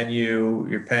for the venue.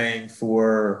 You're paying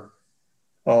for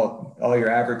all your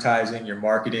advertising, your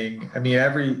marketing. I mean,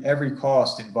 every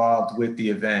cost involved with the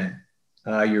event,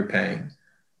 you're paying.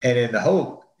 And then the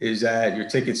hope is that your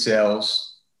ticket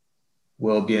sales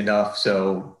will be enough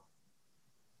so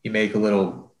you make a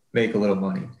little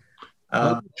money.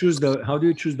 How do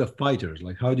you choose the fighters?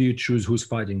 Like, how do you choose who's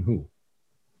fighting who?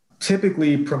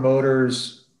 Typically,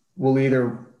 promoters will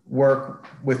either work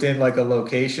within like a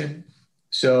location.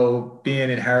 So being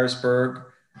in Harrisburg,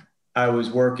 I was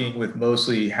working with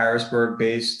mostly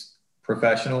Harrisburg-based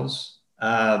professionals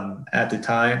at the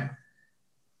time.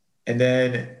 And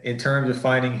then in terms of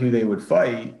finding who they would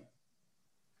fight,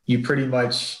 you pretty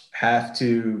much have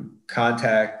to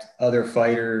contact other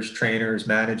fighters, trainers,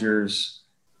 managers,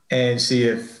 and see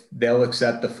if they'll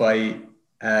accept the fight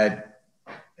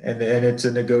and then it's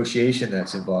a negotiation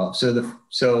that's involved.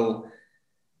 So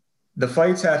the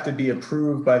fights have to be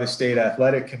approved by the state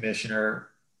athletic commissioner.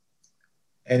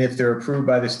 And if they're approved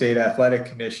by the state athletic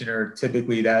commissioner,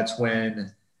 typically that's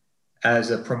when, as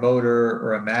a promoter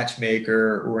or a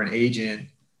matchmaker or an agent,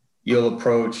 you'll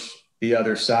approach the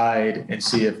other side and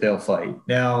see if they'll fight.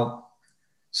 Now,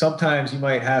 sometimes you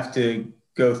might have to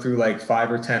go through like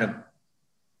 5 or 10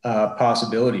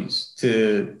 possibilities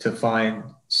to find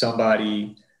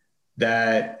somebody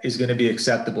that is going to be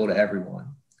acceptable to everyone.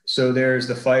 So there's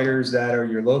the fighters that are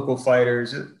your local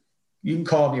fighters. You can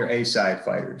call them your A-side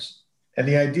fighters. And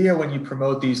the idea when you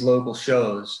promote these local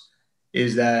shows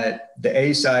is that the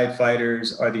A-side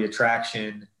fighters are the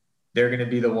attraction. They're going to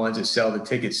be the ones that sell the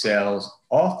ticket sales.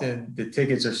 Often the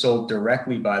tickets are sold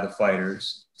directly by the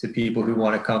fighters to people who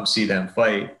want to come see them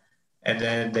fight. And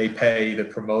then they pay the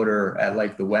promoter at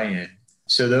like the weigh-in.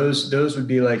 So those would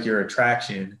be like your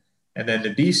attraction. And then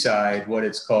the B side, what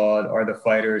it's called, are the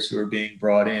fighters who are being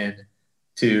brought in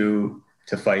to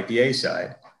fight the A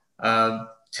side.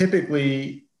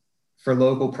 Typically, for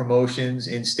local promotions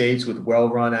in states with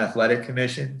well-run athletic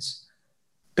commissions,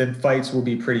 then fights will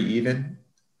be pretty even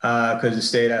because the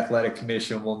state athletic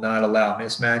commission will not allow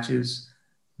mismatches.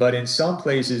 But in some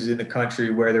places in the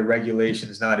country where the regulation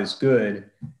is not as good,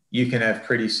 you can have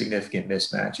pretty significant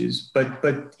mismatches.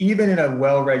 But even in a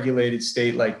well-regulated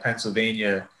state like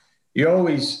Pennsylvania, you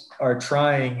always are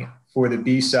trying for the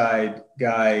B-side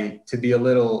guy to be a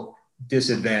little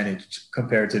disadvantaged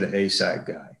compared to the A-side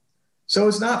guy. So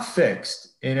it's not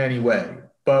fixed in any way.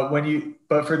 But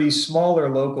for these smaller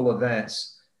local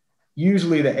events,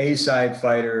 usually the A-side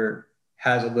fighter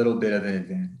has a little bit of an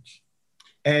advantage.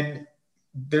 And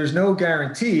there's no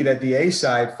guarantee that the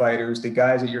A-side fighters, the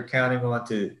guys that you're counting on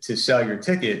to sell your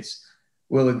tickets,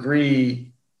 will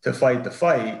agree to fight the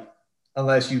fight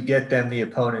unless you get them the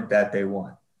opponent that they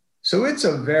want. So it's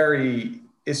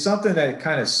something that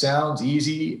kind of sounds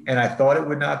easy, and I thought it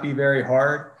would not be very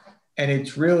hard. And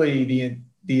it's really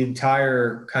the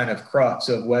entire kind of crux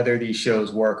of whether these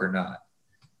shows work or not.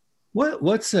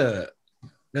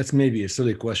 That's maybe a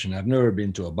silly question. I've never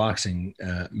been to a boxing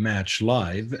match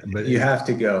live, but you have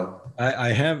to go.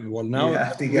 I have. Well, now you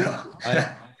have to go.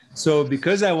 So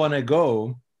because I want to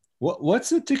go, what's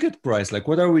the ticket price? Like,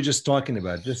 what are we just talking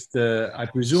about? Just I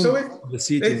presume the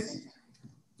seating.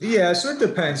 Yeah, so it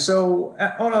depends. So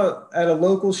at a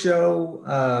local show,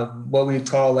 what we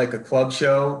call like a club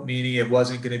show, meaning it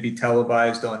wasn't going to be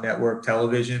televised on network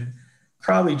television,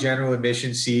 probably general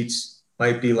admission seats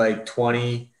might be like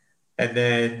 20. And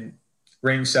then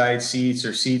ringside seats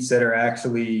or seats that are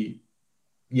actually,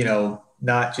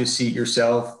 not just seat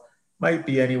yourself, might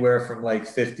be anywhere from like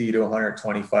 $50 to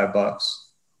 $125.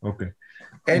 Okay.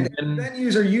 And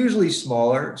venues are usually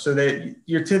smaller, so that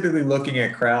you're typically looking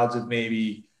at crowds of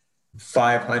maybe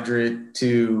 500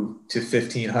 to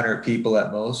 1,500 people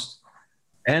at most.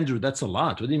 Andrew, that's a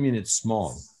lot. What do you mean it's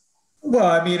small? Well,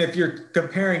 I mean, if you're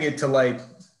comparing it to like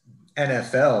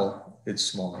NFL, it's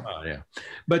small. Oh yeah,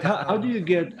 but how do you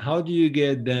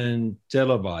get then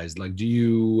televised? Like, do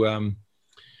you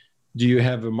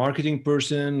have a marketing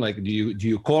person? Like, do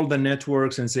you call the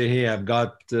networks and say, hey, I've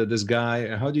got this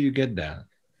guy? How do you get that?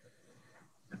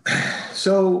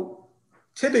 So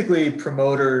typically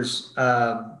promoters,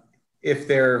 if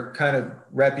they're kind of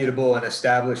reputable and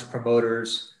established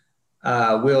promoters,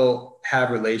 will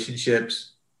have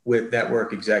relationships with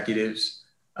network executives.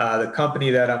 The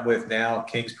company that I'm with now,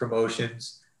 King's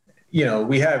Promotions,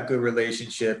 we have good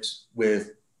relationships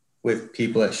with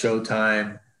people at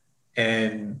Showtime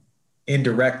and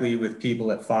indirectly with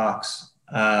people at Fox,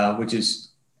 which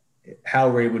is how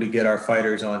we're able to get our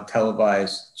fighters on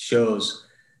televised shows.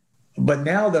 But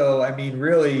now though, I mean,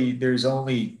 really there's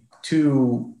really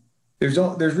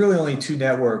only two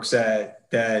networks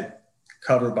that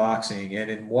cover boxing,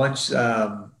 and in one's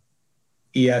ESPN,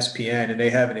 and they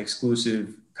have an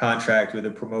exclusive contract with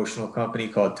a promotional company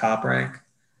called Top Rank.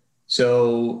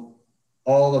 So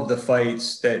all of the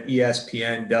fights that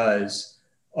ESPN does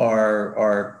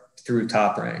are through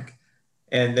Top Rank.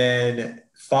 And then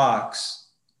Fox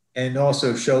and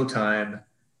also Showtime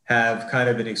have kind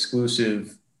of an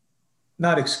exclusive,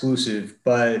 not exclusive,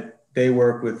 but they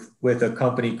work with a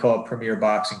company called Premier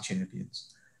Boxing Champions.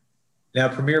 Now,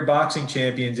 Premier Boxing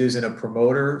Champions isn't a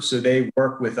promoter, so they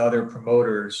work with other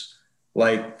promoters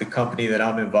like the company that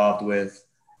I'm involved with.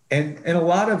 And a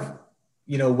lot of,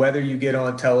 whether you get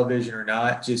on television or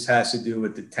not just has to do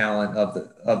with the talent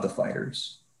of the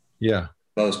fighters. Yeah.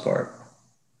 Most part.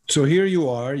 So here you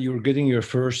are, you're getting your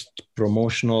first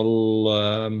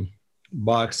promotional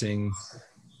boxing.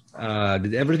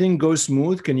 Did everything go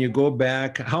smooth? Can you go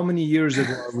back? How many years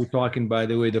ago are we talking, by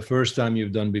the way, the first time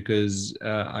you've done? Because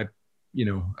and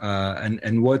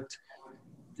what,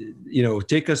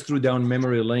 take us through down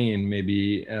memory lane,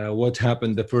 maybe. What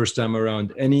happened the first time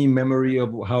around? Any memory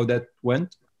of how that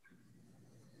went?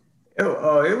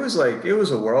 Oh, it was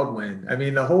a whirlwind. I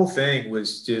mean, the whole thing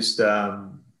was just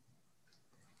from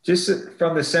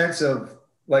the sense of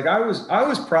like, I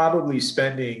was probably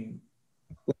spending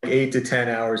like 8 to 10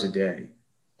 hours a day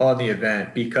on the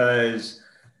event because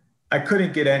I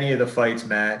couldn't get any of the fights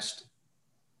matched.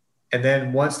 And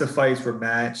then once the fights were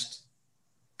matched,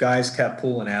 guys kept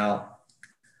pulling out.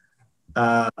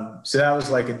 So that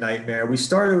was like a nightmare. We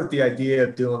started with the idea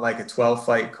of doing like a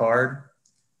 12-fight card,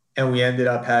 and we ended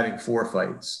up having 4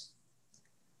 fights.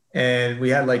 And we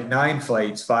had like 9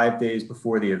 fights 5 days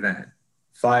before the event.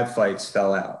 5 fights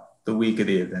fell out the week of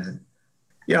the event.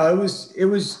 It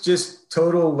was just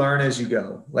total learn as you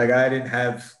go. Like I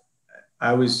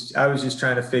was just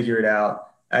trying to figure it out.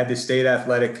 I had the state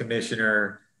athletic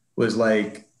commissioner was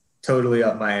like totally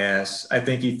up my ass. I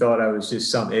think he thought I was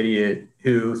just some idiot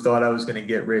who thought I was going to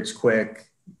get rich quick.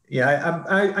 Yeah,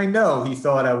 I know he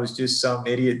thought I was just some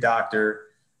idiot doctor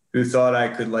who thought I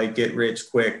could like get rich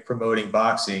quick promoting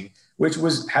boxing,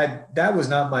 that was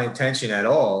not my intention at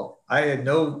all. I had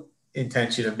no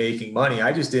intention of making money.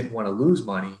 I just didn't want to lose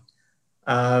money.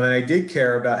 And I did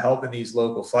care about helping these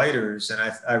local fighters. And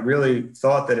I really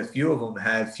thought that a few of them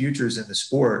had futures in the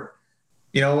sport.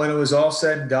 When it was all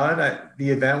said and done, the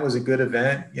event was a good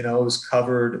event. It was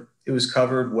covered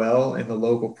well in the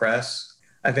local press.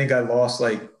 I think I lost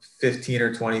like $15,000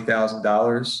 or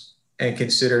 $20,000 and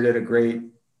considered it a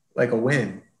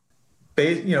win.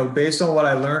 Based on what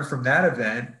I learned from that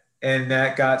event, and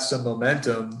that got some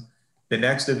momentum. The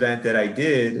next event that I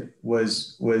did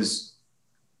was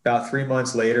about 3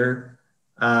 months later.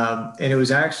 And it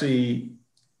was actually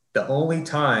the only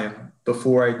time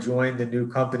before I joined the new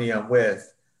company I'm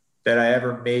with that I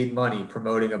ever made money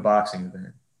promoting a boxing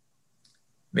event.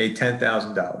 Made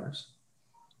 $10,000.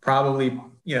 Probably,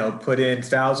 put in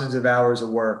thousands of hours of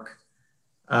work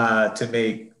to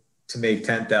make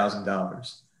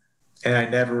 $10,000. And I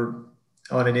never,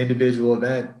 on an individual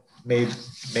event,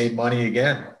 made money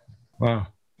again. Wow.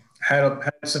 Had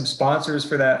some sponsors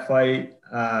for that fight.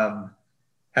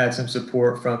 Had some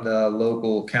support from the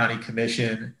local county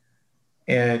commission,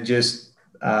 and just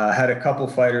had a couple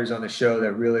fighters on the show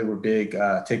that really were big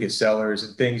ticket sellers,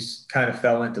 and things kind of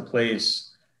fell into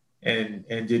place and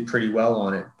did pretty well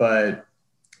on it.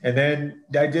 And then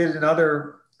I did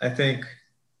another, I think,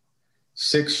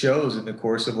 6 shows in the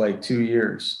course of like 2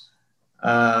 years,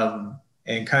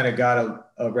 and kind of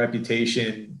got a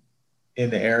reputation in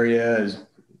the area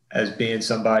as being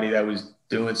somebody that was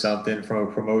doing something from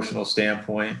a promotional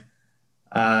standpoint.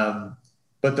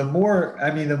 But the more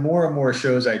and more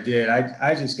shows I did,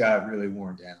 I just got really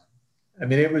worn down. I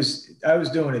mean, I was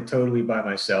doing it totally by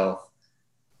myself.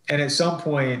 And at some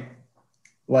point,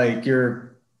 like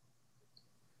your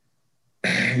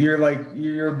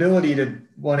ability to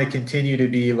want to continue to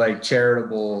be like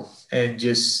charitable and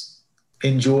just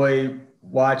enjoy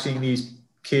watching these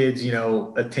kids,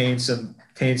 attain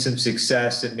some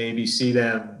success and maybe see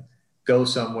them go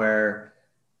somewhere,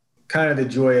 kind of the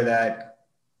joy of that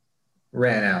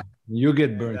ran out. You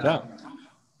get burnt out.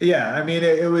 Yeah. I mean,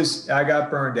 I got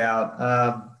burned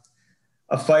out.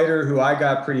 A fighter who I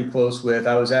got pretty close with,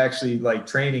 I was actually like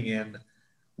training him.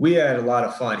 We had a lot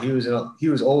of fun. He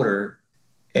was older,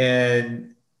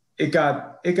 and it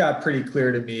got pretty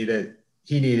clear to me that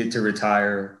he needed to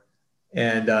retire.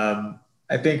 And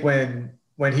I think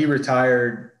when he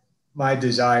retired, my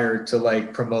desire to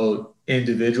like promote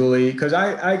individually, because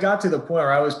I got to the point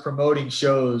where I was promoting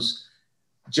shows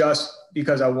just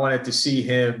because I wanted to see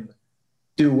him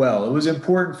do well. It was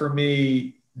important for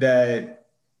me that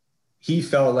he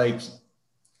felt like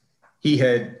he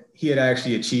had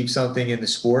actually achieved something in the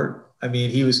sport. I mean,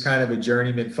 he was kind of a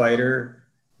journeyman fighter.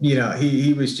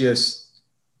 He was just,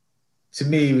 to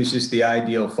me, he was just the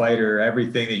ideal fighter,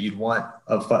 everything that you'd want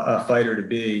a fighter to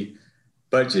be,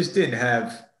 but just didn't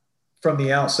have, from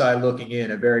the outside looking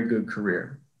in, a very good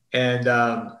career. And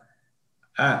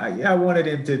I wanted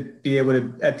him to be able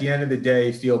to, at the end of the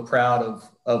day, feel proud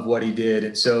of what he did.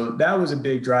 And so that was a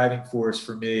big driving force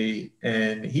for me.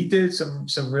 And he did some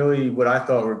really what I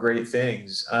thought were great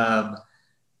things.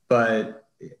 But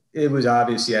it was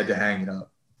obvious he had to hang it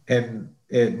up. And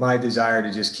my desire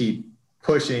to just keep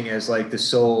pushing as like the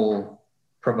sole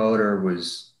promoter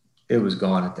was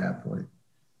gone at that point.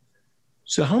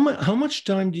 So how much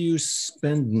time do you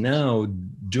spend now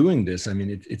doing this? I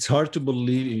mean, it's hard to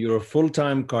believe you're a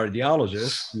full-time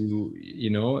cardiologist. You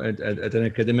know, at an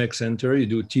academic center, you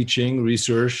do teaching,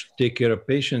 research, take care of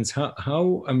patients.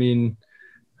 How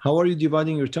are you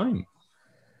dividing your time?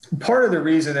 Part of the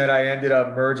reason that I ended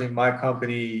up merging my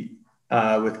company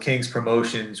with King's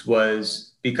Promotions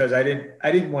was because I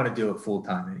didn't want to do it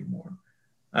full-time anymore.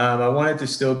 I wanted to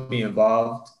still be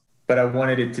involved, but I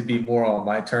wanted it to be more on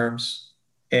my terms.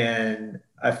 And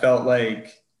I felt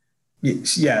like,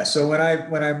 yeah. So when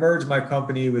I merged my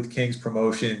company with King's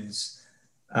Promotions,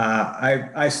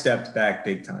 I stepped back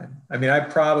big time. I mean, I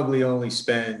probably only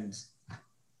spend,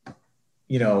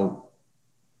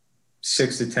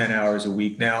 6 to 10 hours a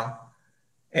week now.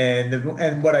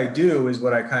 And what I do is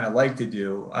what I kind of like to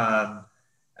do. I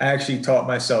actually taught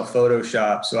myself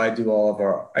Photoshop, so I do a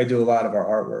lot of our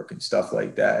artwork and stuff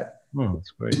like that. Oh,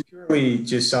 that's great. It's purely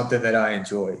just something that I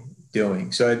enjoy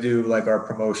doing. So I do like our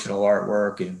promotional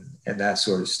artwork and that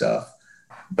sort of stuff.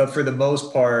 But for the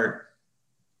most part,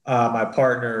 my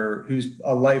partner, who's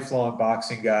a lifelong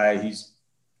boxing guy, he's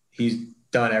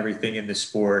done everything in the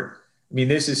sport. I mean,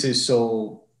 this is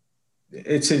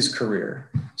it's his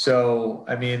career. So,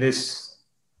 I mean,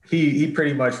 he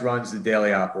pretty much runs the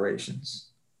daily operations.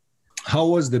 How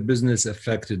was the business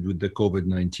affected with the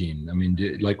COVID-19? I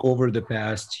mean, like over the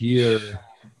past year,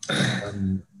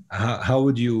 can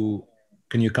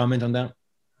you comment on that?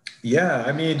 Yeah,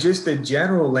 I mean, just the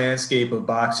general landscape of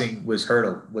boxing was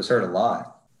hurt a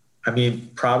lot. I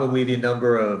mean, probably the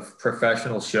number of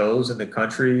professional shows in the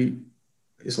country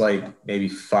is like maybe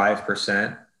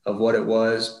 5% of what it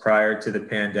was prior to the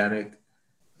pandemic.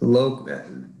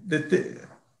 The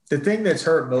thing that's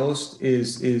hurt most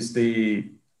is the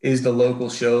local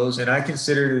shows, and I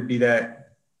consider it to be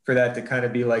that to kind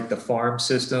of be like the farm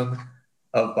system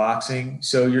of boxing.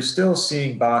 So you're still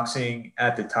seeing boxing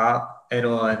at the top and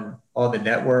on the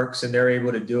networks, and they're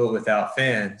able to do it without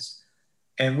fans.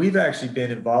 And we've actually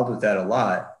been involved with that a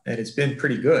lot, and it's been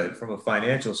pretty good from a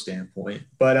financial standpoint.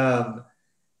 But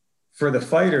for the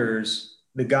fighters,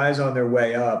 the guys on their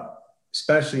way up,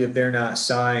 especially if they're not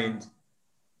signed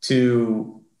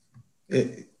to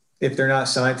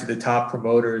the top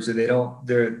promoters, or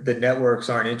the networks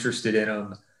aren't interested in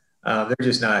them, they're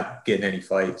just not getting any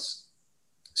fights.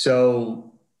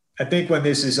 So I think when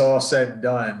this is all said and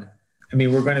done, I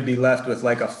mean, we're going to be left with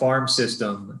like a farm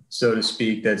system, so to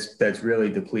speak, that's really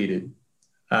depleted.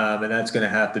 And that's going to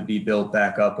have to be built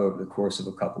back up over the course of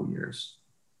a couple of years.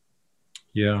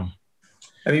 Yeah.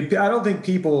 I mean, I don't think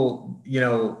people,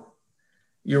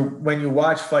 when you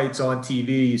watch fights on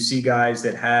TV, you see guys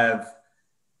that have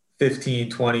 15,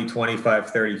 20, 25,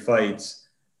 30 fights.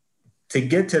 To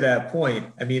get to that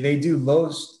point, I mean, they do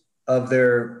most of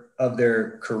their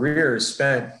careers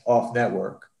spent off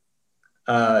network.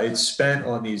 It's spent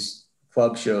on these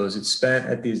club shows. It's spent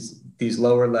at these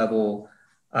lower level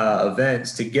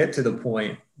events to get to the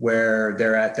point where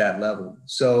they're at that level.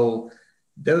 So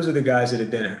those are the guys that have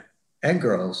been, and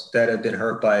girls that have been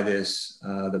hurt by this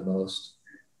the most.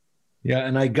 Yeah,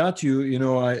 and I got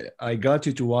I got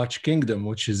you to watch Kingdom,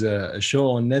 which is a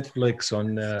show on Netflix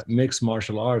on mixed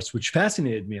martial arts, which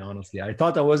fascinated me, honestly. I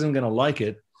thought I wasn't going to like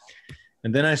it.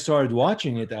 And then I started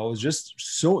watching it. I was just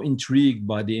so intrigued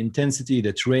by the intensity,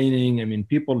 the training. I mean,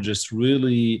 people just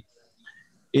really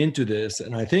into this.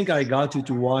 And I think I got you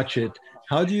to watch it.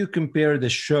 How do you compare the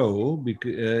show,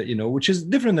 which is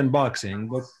different than boxing,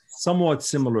 but somewhat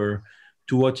similar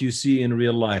to what you see in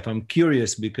real life? I'm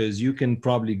curious because you can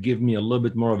probably give me a little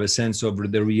bit more of a sense of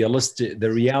the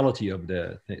reality of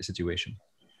the situation.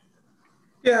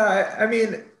 Yeah, I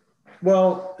mean,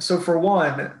 well, so for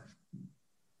one,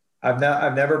 I've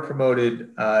never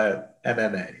promoted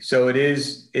MMA, so it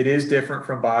is different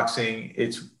from boxing.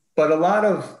 But a lot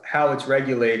of how it's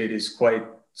regulated is quite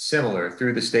similar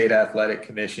through the state athletic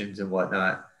commissions and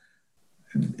whatnot.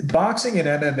 Boxing and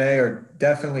MMA are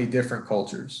definitely different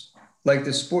cultures. Like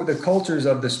the cultures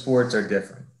of the sports are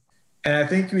different. And I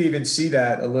think you even see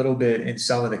that a little bit in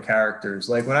some of the characters.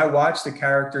 Like when I watch the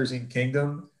characters in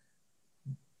Kingdom,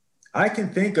 I can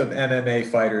think of MMA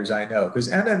fighters I know because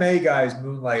MMA guys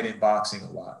moonlight in boxing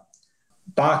a lot.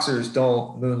 Boxers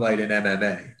don't moonlight in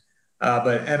MMA.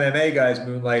 But MMA guys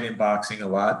moonlight in boxing a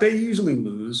lot. They usually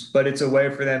lose, but it's a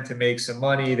way for them to make some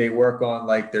money. They work on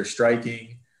like their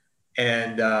striking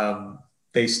and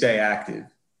they stay active.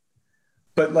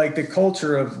 But like the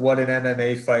culture of what an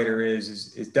MMA fighter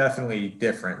is definitely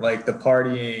different. Like the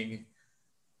partying,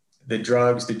 the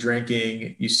drugs, the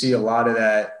drinking, you see a lot of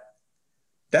that.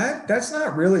 That's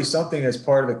not really something that's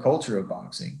part of the culture of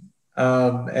boxing.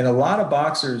 And a lot of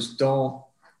boxers don't,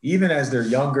 even as they're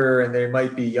younger and they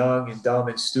might be young and dumb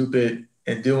and stupid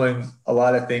and doing a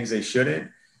lot of things they shouldn't.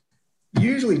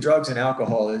 Usually drugs and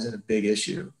alcohol isn't a big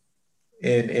issue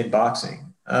in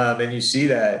boxing. And you see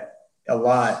that a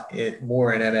lot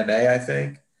more in MMA, I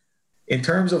think. In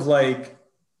terms of like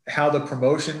how the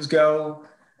promotions go,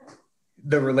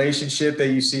 the relationship that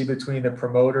you see between the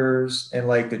promoters and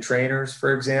like the trainers,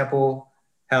 for example,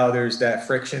 how there's that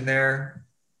friction there,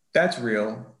 that's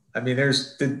real. I mean,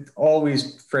 there's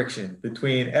always friction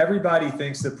between everybody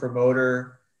thinks the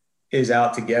promoter is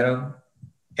out to get them,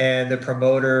 and the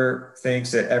promoter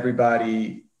thinks that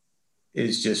everybody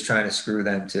is just trying to screw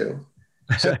them too.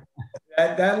 So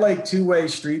that like two-way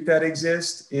street that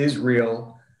exists is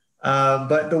real.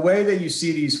 But the way that you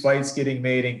see these fights getting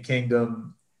made in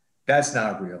Kingdom, that's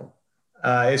not real.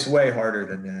 It's way harder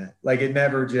than that. Like it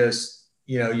never just,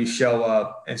 you show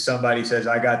up and somebody says,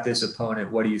 I got this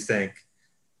opponent. What do you think?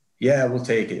 Yeah, we'll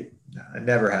take it. No, it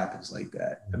never happens like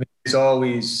that. I mean, it's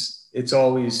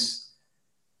always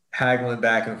haggling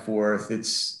back and forth.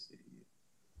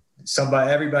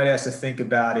 Everybody has to think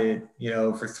about it,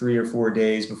 for 3 or 4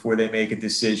 days before they make a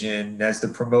decision. As the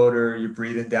promoter, you're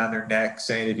breathing down their neck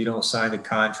saying, if you don't sign the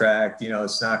contract,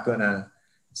 it's not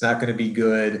gonna be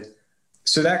good.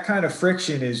 So that kind of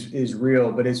friction is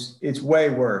real, but it's way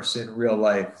worse in real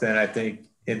life than I think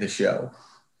in the show.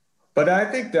 But I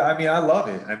think I love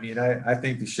it. I mean, I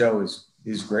think the show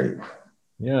is great.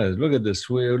 Yeah, look at this.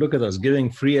 Look at us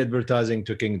giving free advertising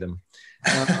to Kingdom.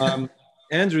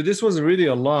 Andrew, this was really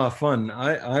a lot of fun.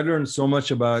 I learned so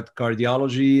much about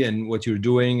cardiology and what you're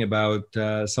doing, about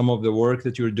some of the work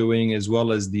that you're doing, as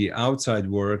well as the outside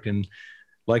work. And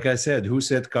like I said, who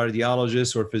said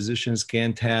cardiologists or physicians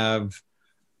can't have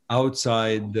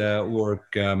outside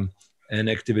work and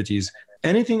activities?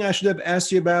 Anything I should have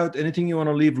asked you about? Anything you want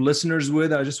to leave listeners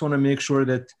with? I just want to make sure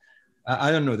that,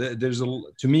 I don't know,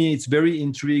 to me, it's very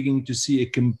intriguing to see a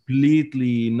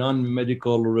completely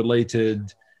non-medical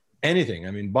related anything.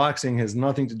 I mean, boxing has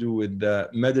nothing to do with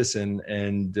medicine,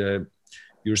 and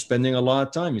you're spending a lot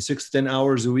of time. 6 to 10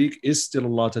 hours a week is still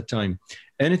a lot of time.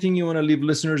 Anything you want to leave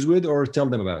listeners with or tell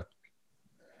them about?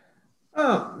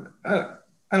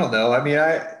 I don't know. I mean,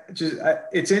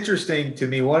 it's interesting to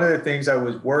me. One of the things I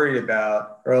was worried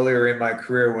about earlier in my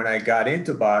career when I got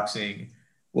into boxing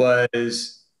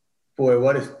was, boy,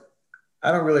 what if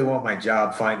I don't really want my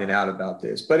job finding out about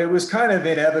this? But it was kind of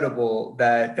inevitable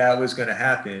that was going to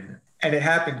happen. And it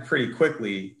happened pretty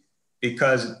quickly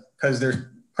because there's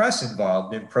press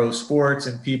involved in pro sports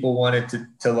and people wanted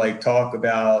to like talk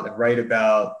about and write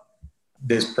about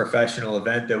this professional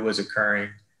event that was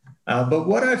occurring. But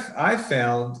what I've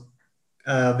found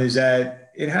is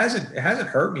that it hasn't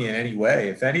hurt me in any way.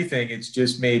 If anything, it's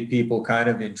just made people kind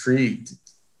of intrigued.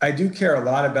 I do care a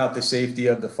lot about the safety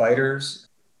of the fighters,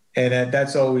 and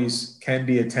that's always can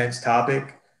be a tense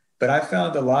topic. But I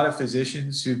found a lot of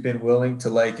physicians who've been willing to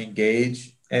like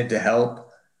engage and to help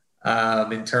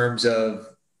in terms of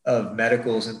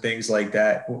medicals and things like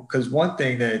that. Because one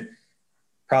thing that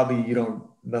probably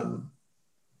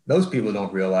most people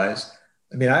don't realize.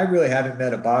 I mean, I really haven't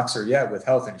met a boxer yet with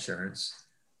health insurance.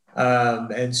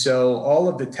 And so all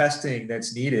of the testing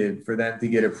that's needed for them to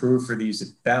get approved for these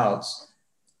bouts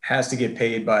has to get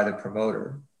paid by the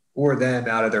promoter or them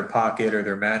out of their pocket or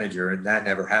their manager. And that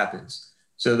never happens.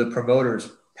 So the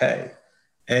promoters pay.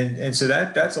 And so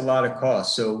that's a lot of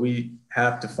cost. So we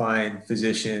have to find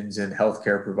physicians and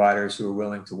healthcare providers who are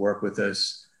willing to work with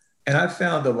us. And I've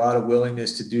found a lot of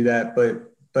willingness to do that,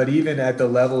 but even at the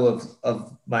level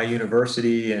of my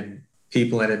university and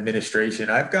people in administration,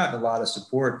 I've gotten a lot of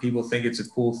support. People think it's a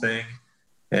cool thing.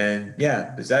 And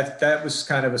yeah, that was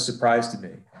kind of a surprise to me.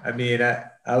 I mean,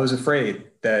 I was afraid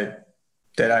that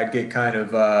I'd get kind of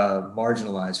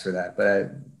marginalized for that, but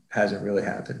it hasn't really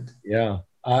happened. Yeah,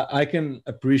 I can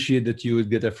appreciate that you would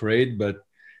get afraid, but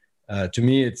To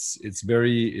me, it's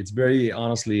very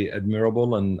honestly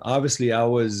admirable, and obviously I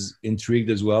was intrigued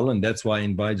as well, and that's why I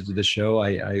invited to the show.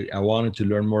 I wanted to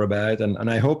learn more about it, and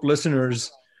I hope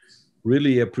listeners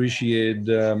really appreciate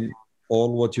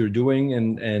all what you're doing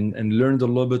and learned a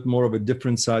little bit more of a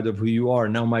different side of who you are.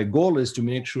 Now, my goal is to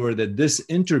make sure that this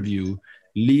interview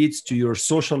leads to your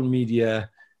social media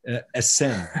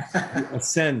ascend.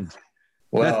 Ascend.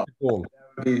 Well, that's the goal.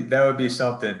 That would be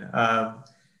something.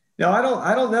 No, I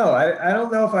don't know. I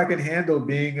don't know if I could handle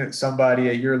being somebody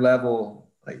at your level,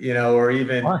 or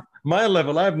even my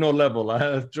level. I have no level.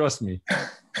 Trust me.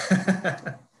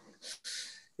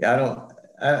 Yeah, I don't.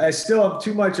 I still am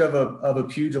too much of a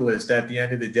pugilist at the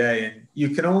end of the day, and you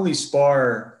can only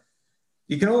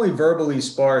verbally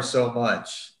spar so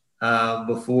much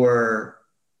before.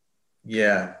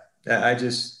 Yeah, I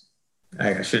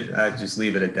should just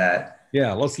leave it at that.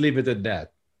 Yeah, let's leave it at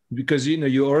that, because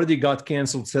you already got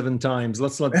canceled 7 times.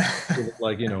 Let's not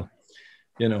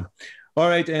All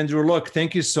right, Andrew, look,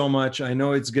 thank you so much. I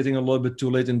know it's getting a little bit too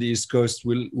late in the East Coast.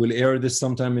 We'll air this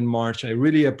sometime in March. I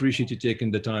really appreciate you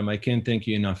taking the time. I can't thank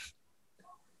you enough.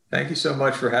 Thank you so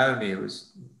much for having me. It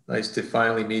was nice to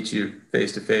finally meet you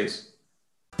face to face.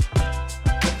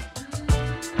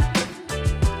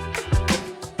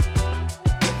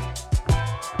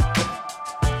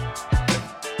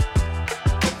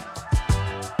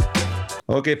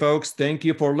 Okay, folks, thank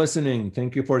you for listening.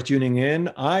 Thank you for tuning in.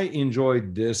 I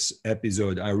enjoyed this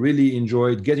episode. I really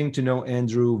enjoyed getting to know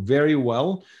Andrew very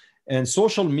well. And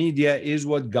social media is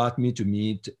what got me to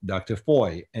meet Dr.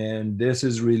 Foy. And this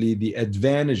is really the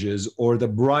advantages or the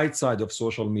bright side of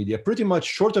social media. Pretty much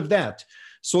short of that,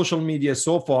 social media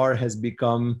so far has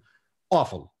become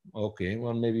awful. Okay,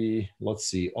 well, maybe, let's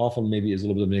see, awful maybe is a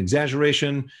little bit of an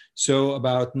exaggeration. So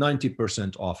about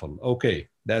 90% awful. Okay,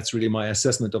 that's really my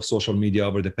assessment of social media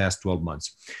over the past 12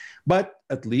 months. But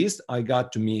at least I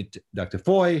got to meet Dr.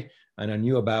 Foy and I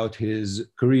knew about his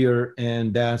career,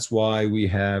 and that's why we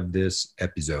have this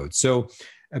episode. So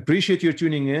appreciate your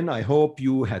tuning in. I hope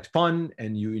you had fun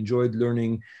and you enjoyed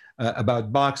learning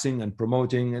about boxing and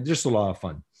promoting, and just a lot of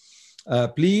fun.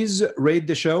 Please rate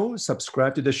the show,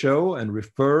 subscribe to the show, and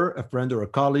refer a friend or a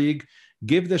colleague.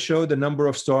 Give the show the number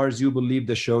of stars you believe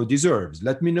the show deserves.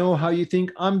 Let me know how you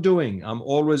think I'm doing. I'm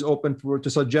always open to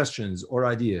suggestions or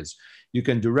ideas. You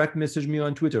can direct message me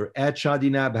on Twitter at Shadi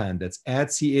Nabhan. That's at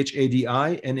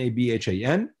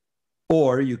ChadiNabhan.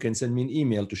 Or you can send me an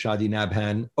email to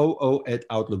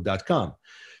shadinabhan00@outlook.com.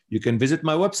 You can visit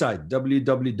my website,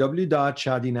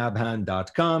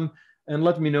 www.shadinabhan.com, and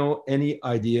let me know any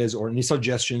ideas or any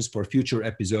suggestions for future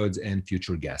episodes and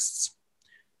future guests.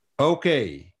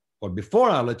 Okay, but before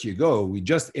I let you go, we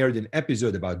just aired an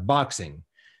episode about boxing.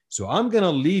 So I'm going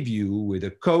to leave you with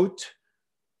a quote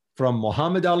from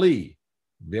Muhammad Ali.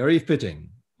 Very fitting.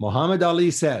 Muhammad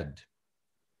Ali said,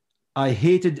 "I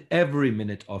hated every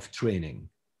minute of training,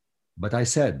 but I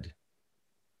said,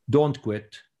 don't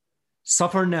quit,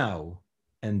 suffer now,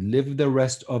 and live the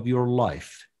rest of your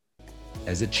life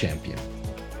as a champion."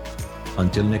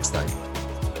 Until next time,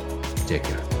 take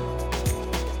care.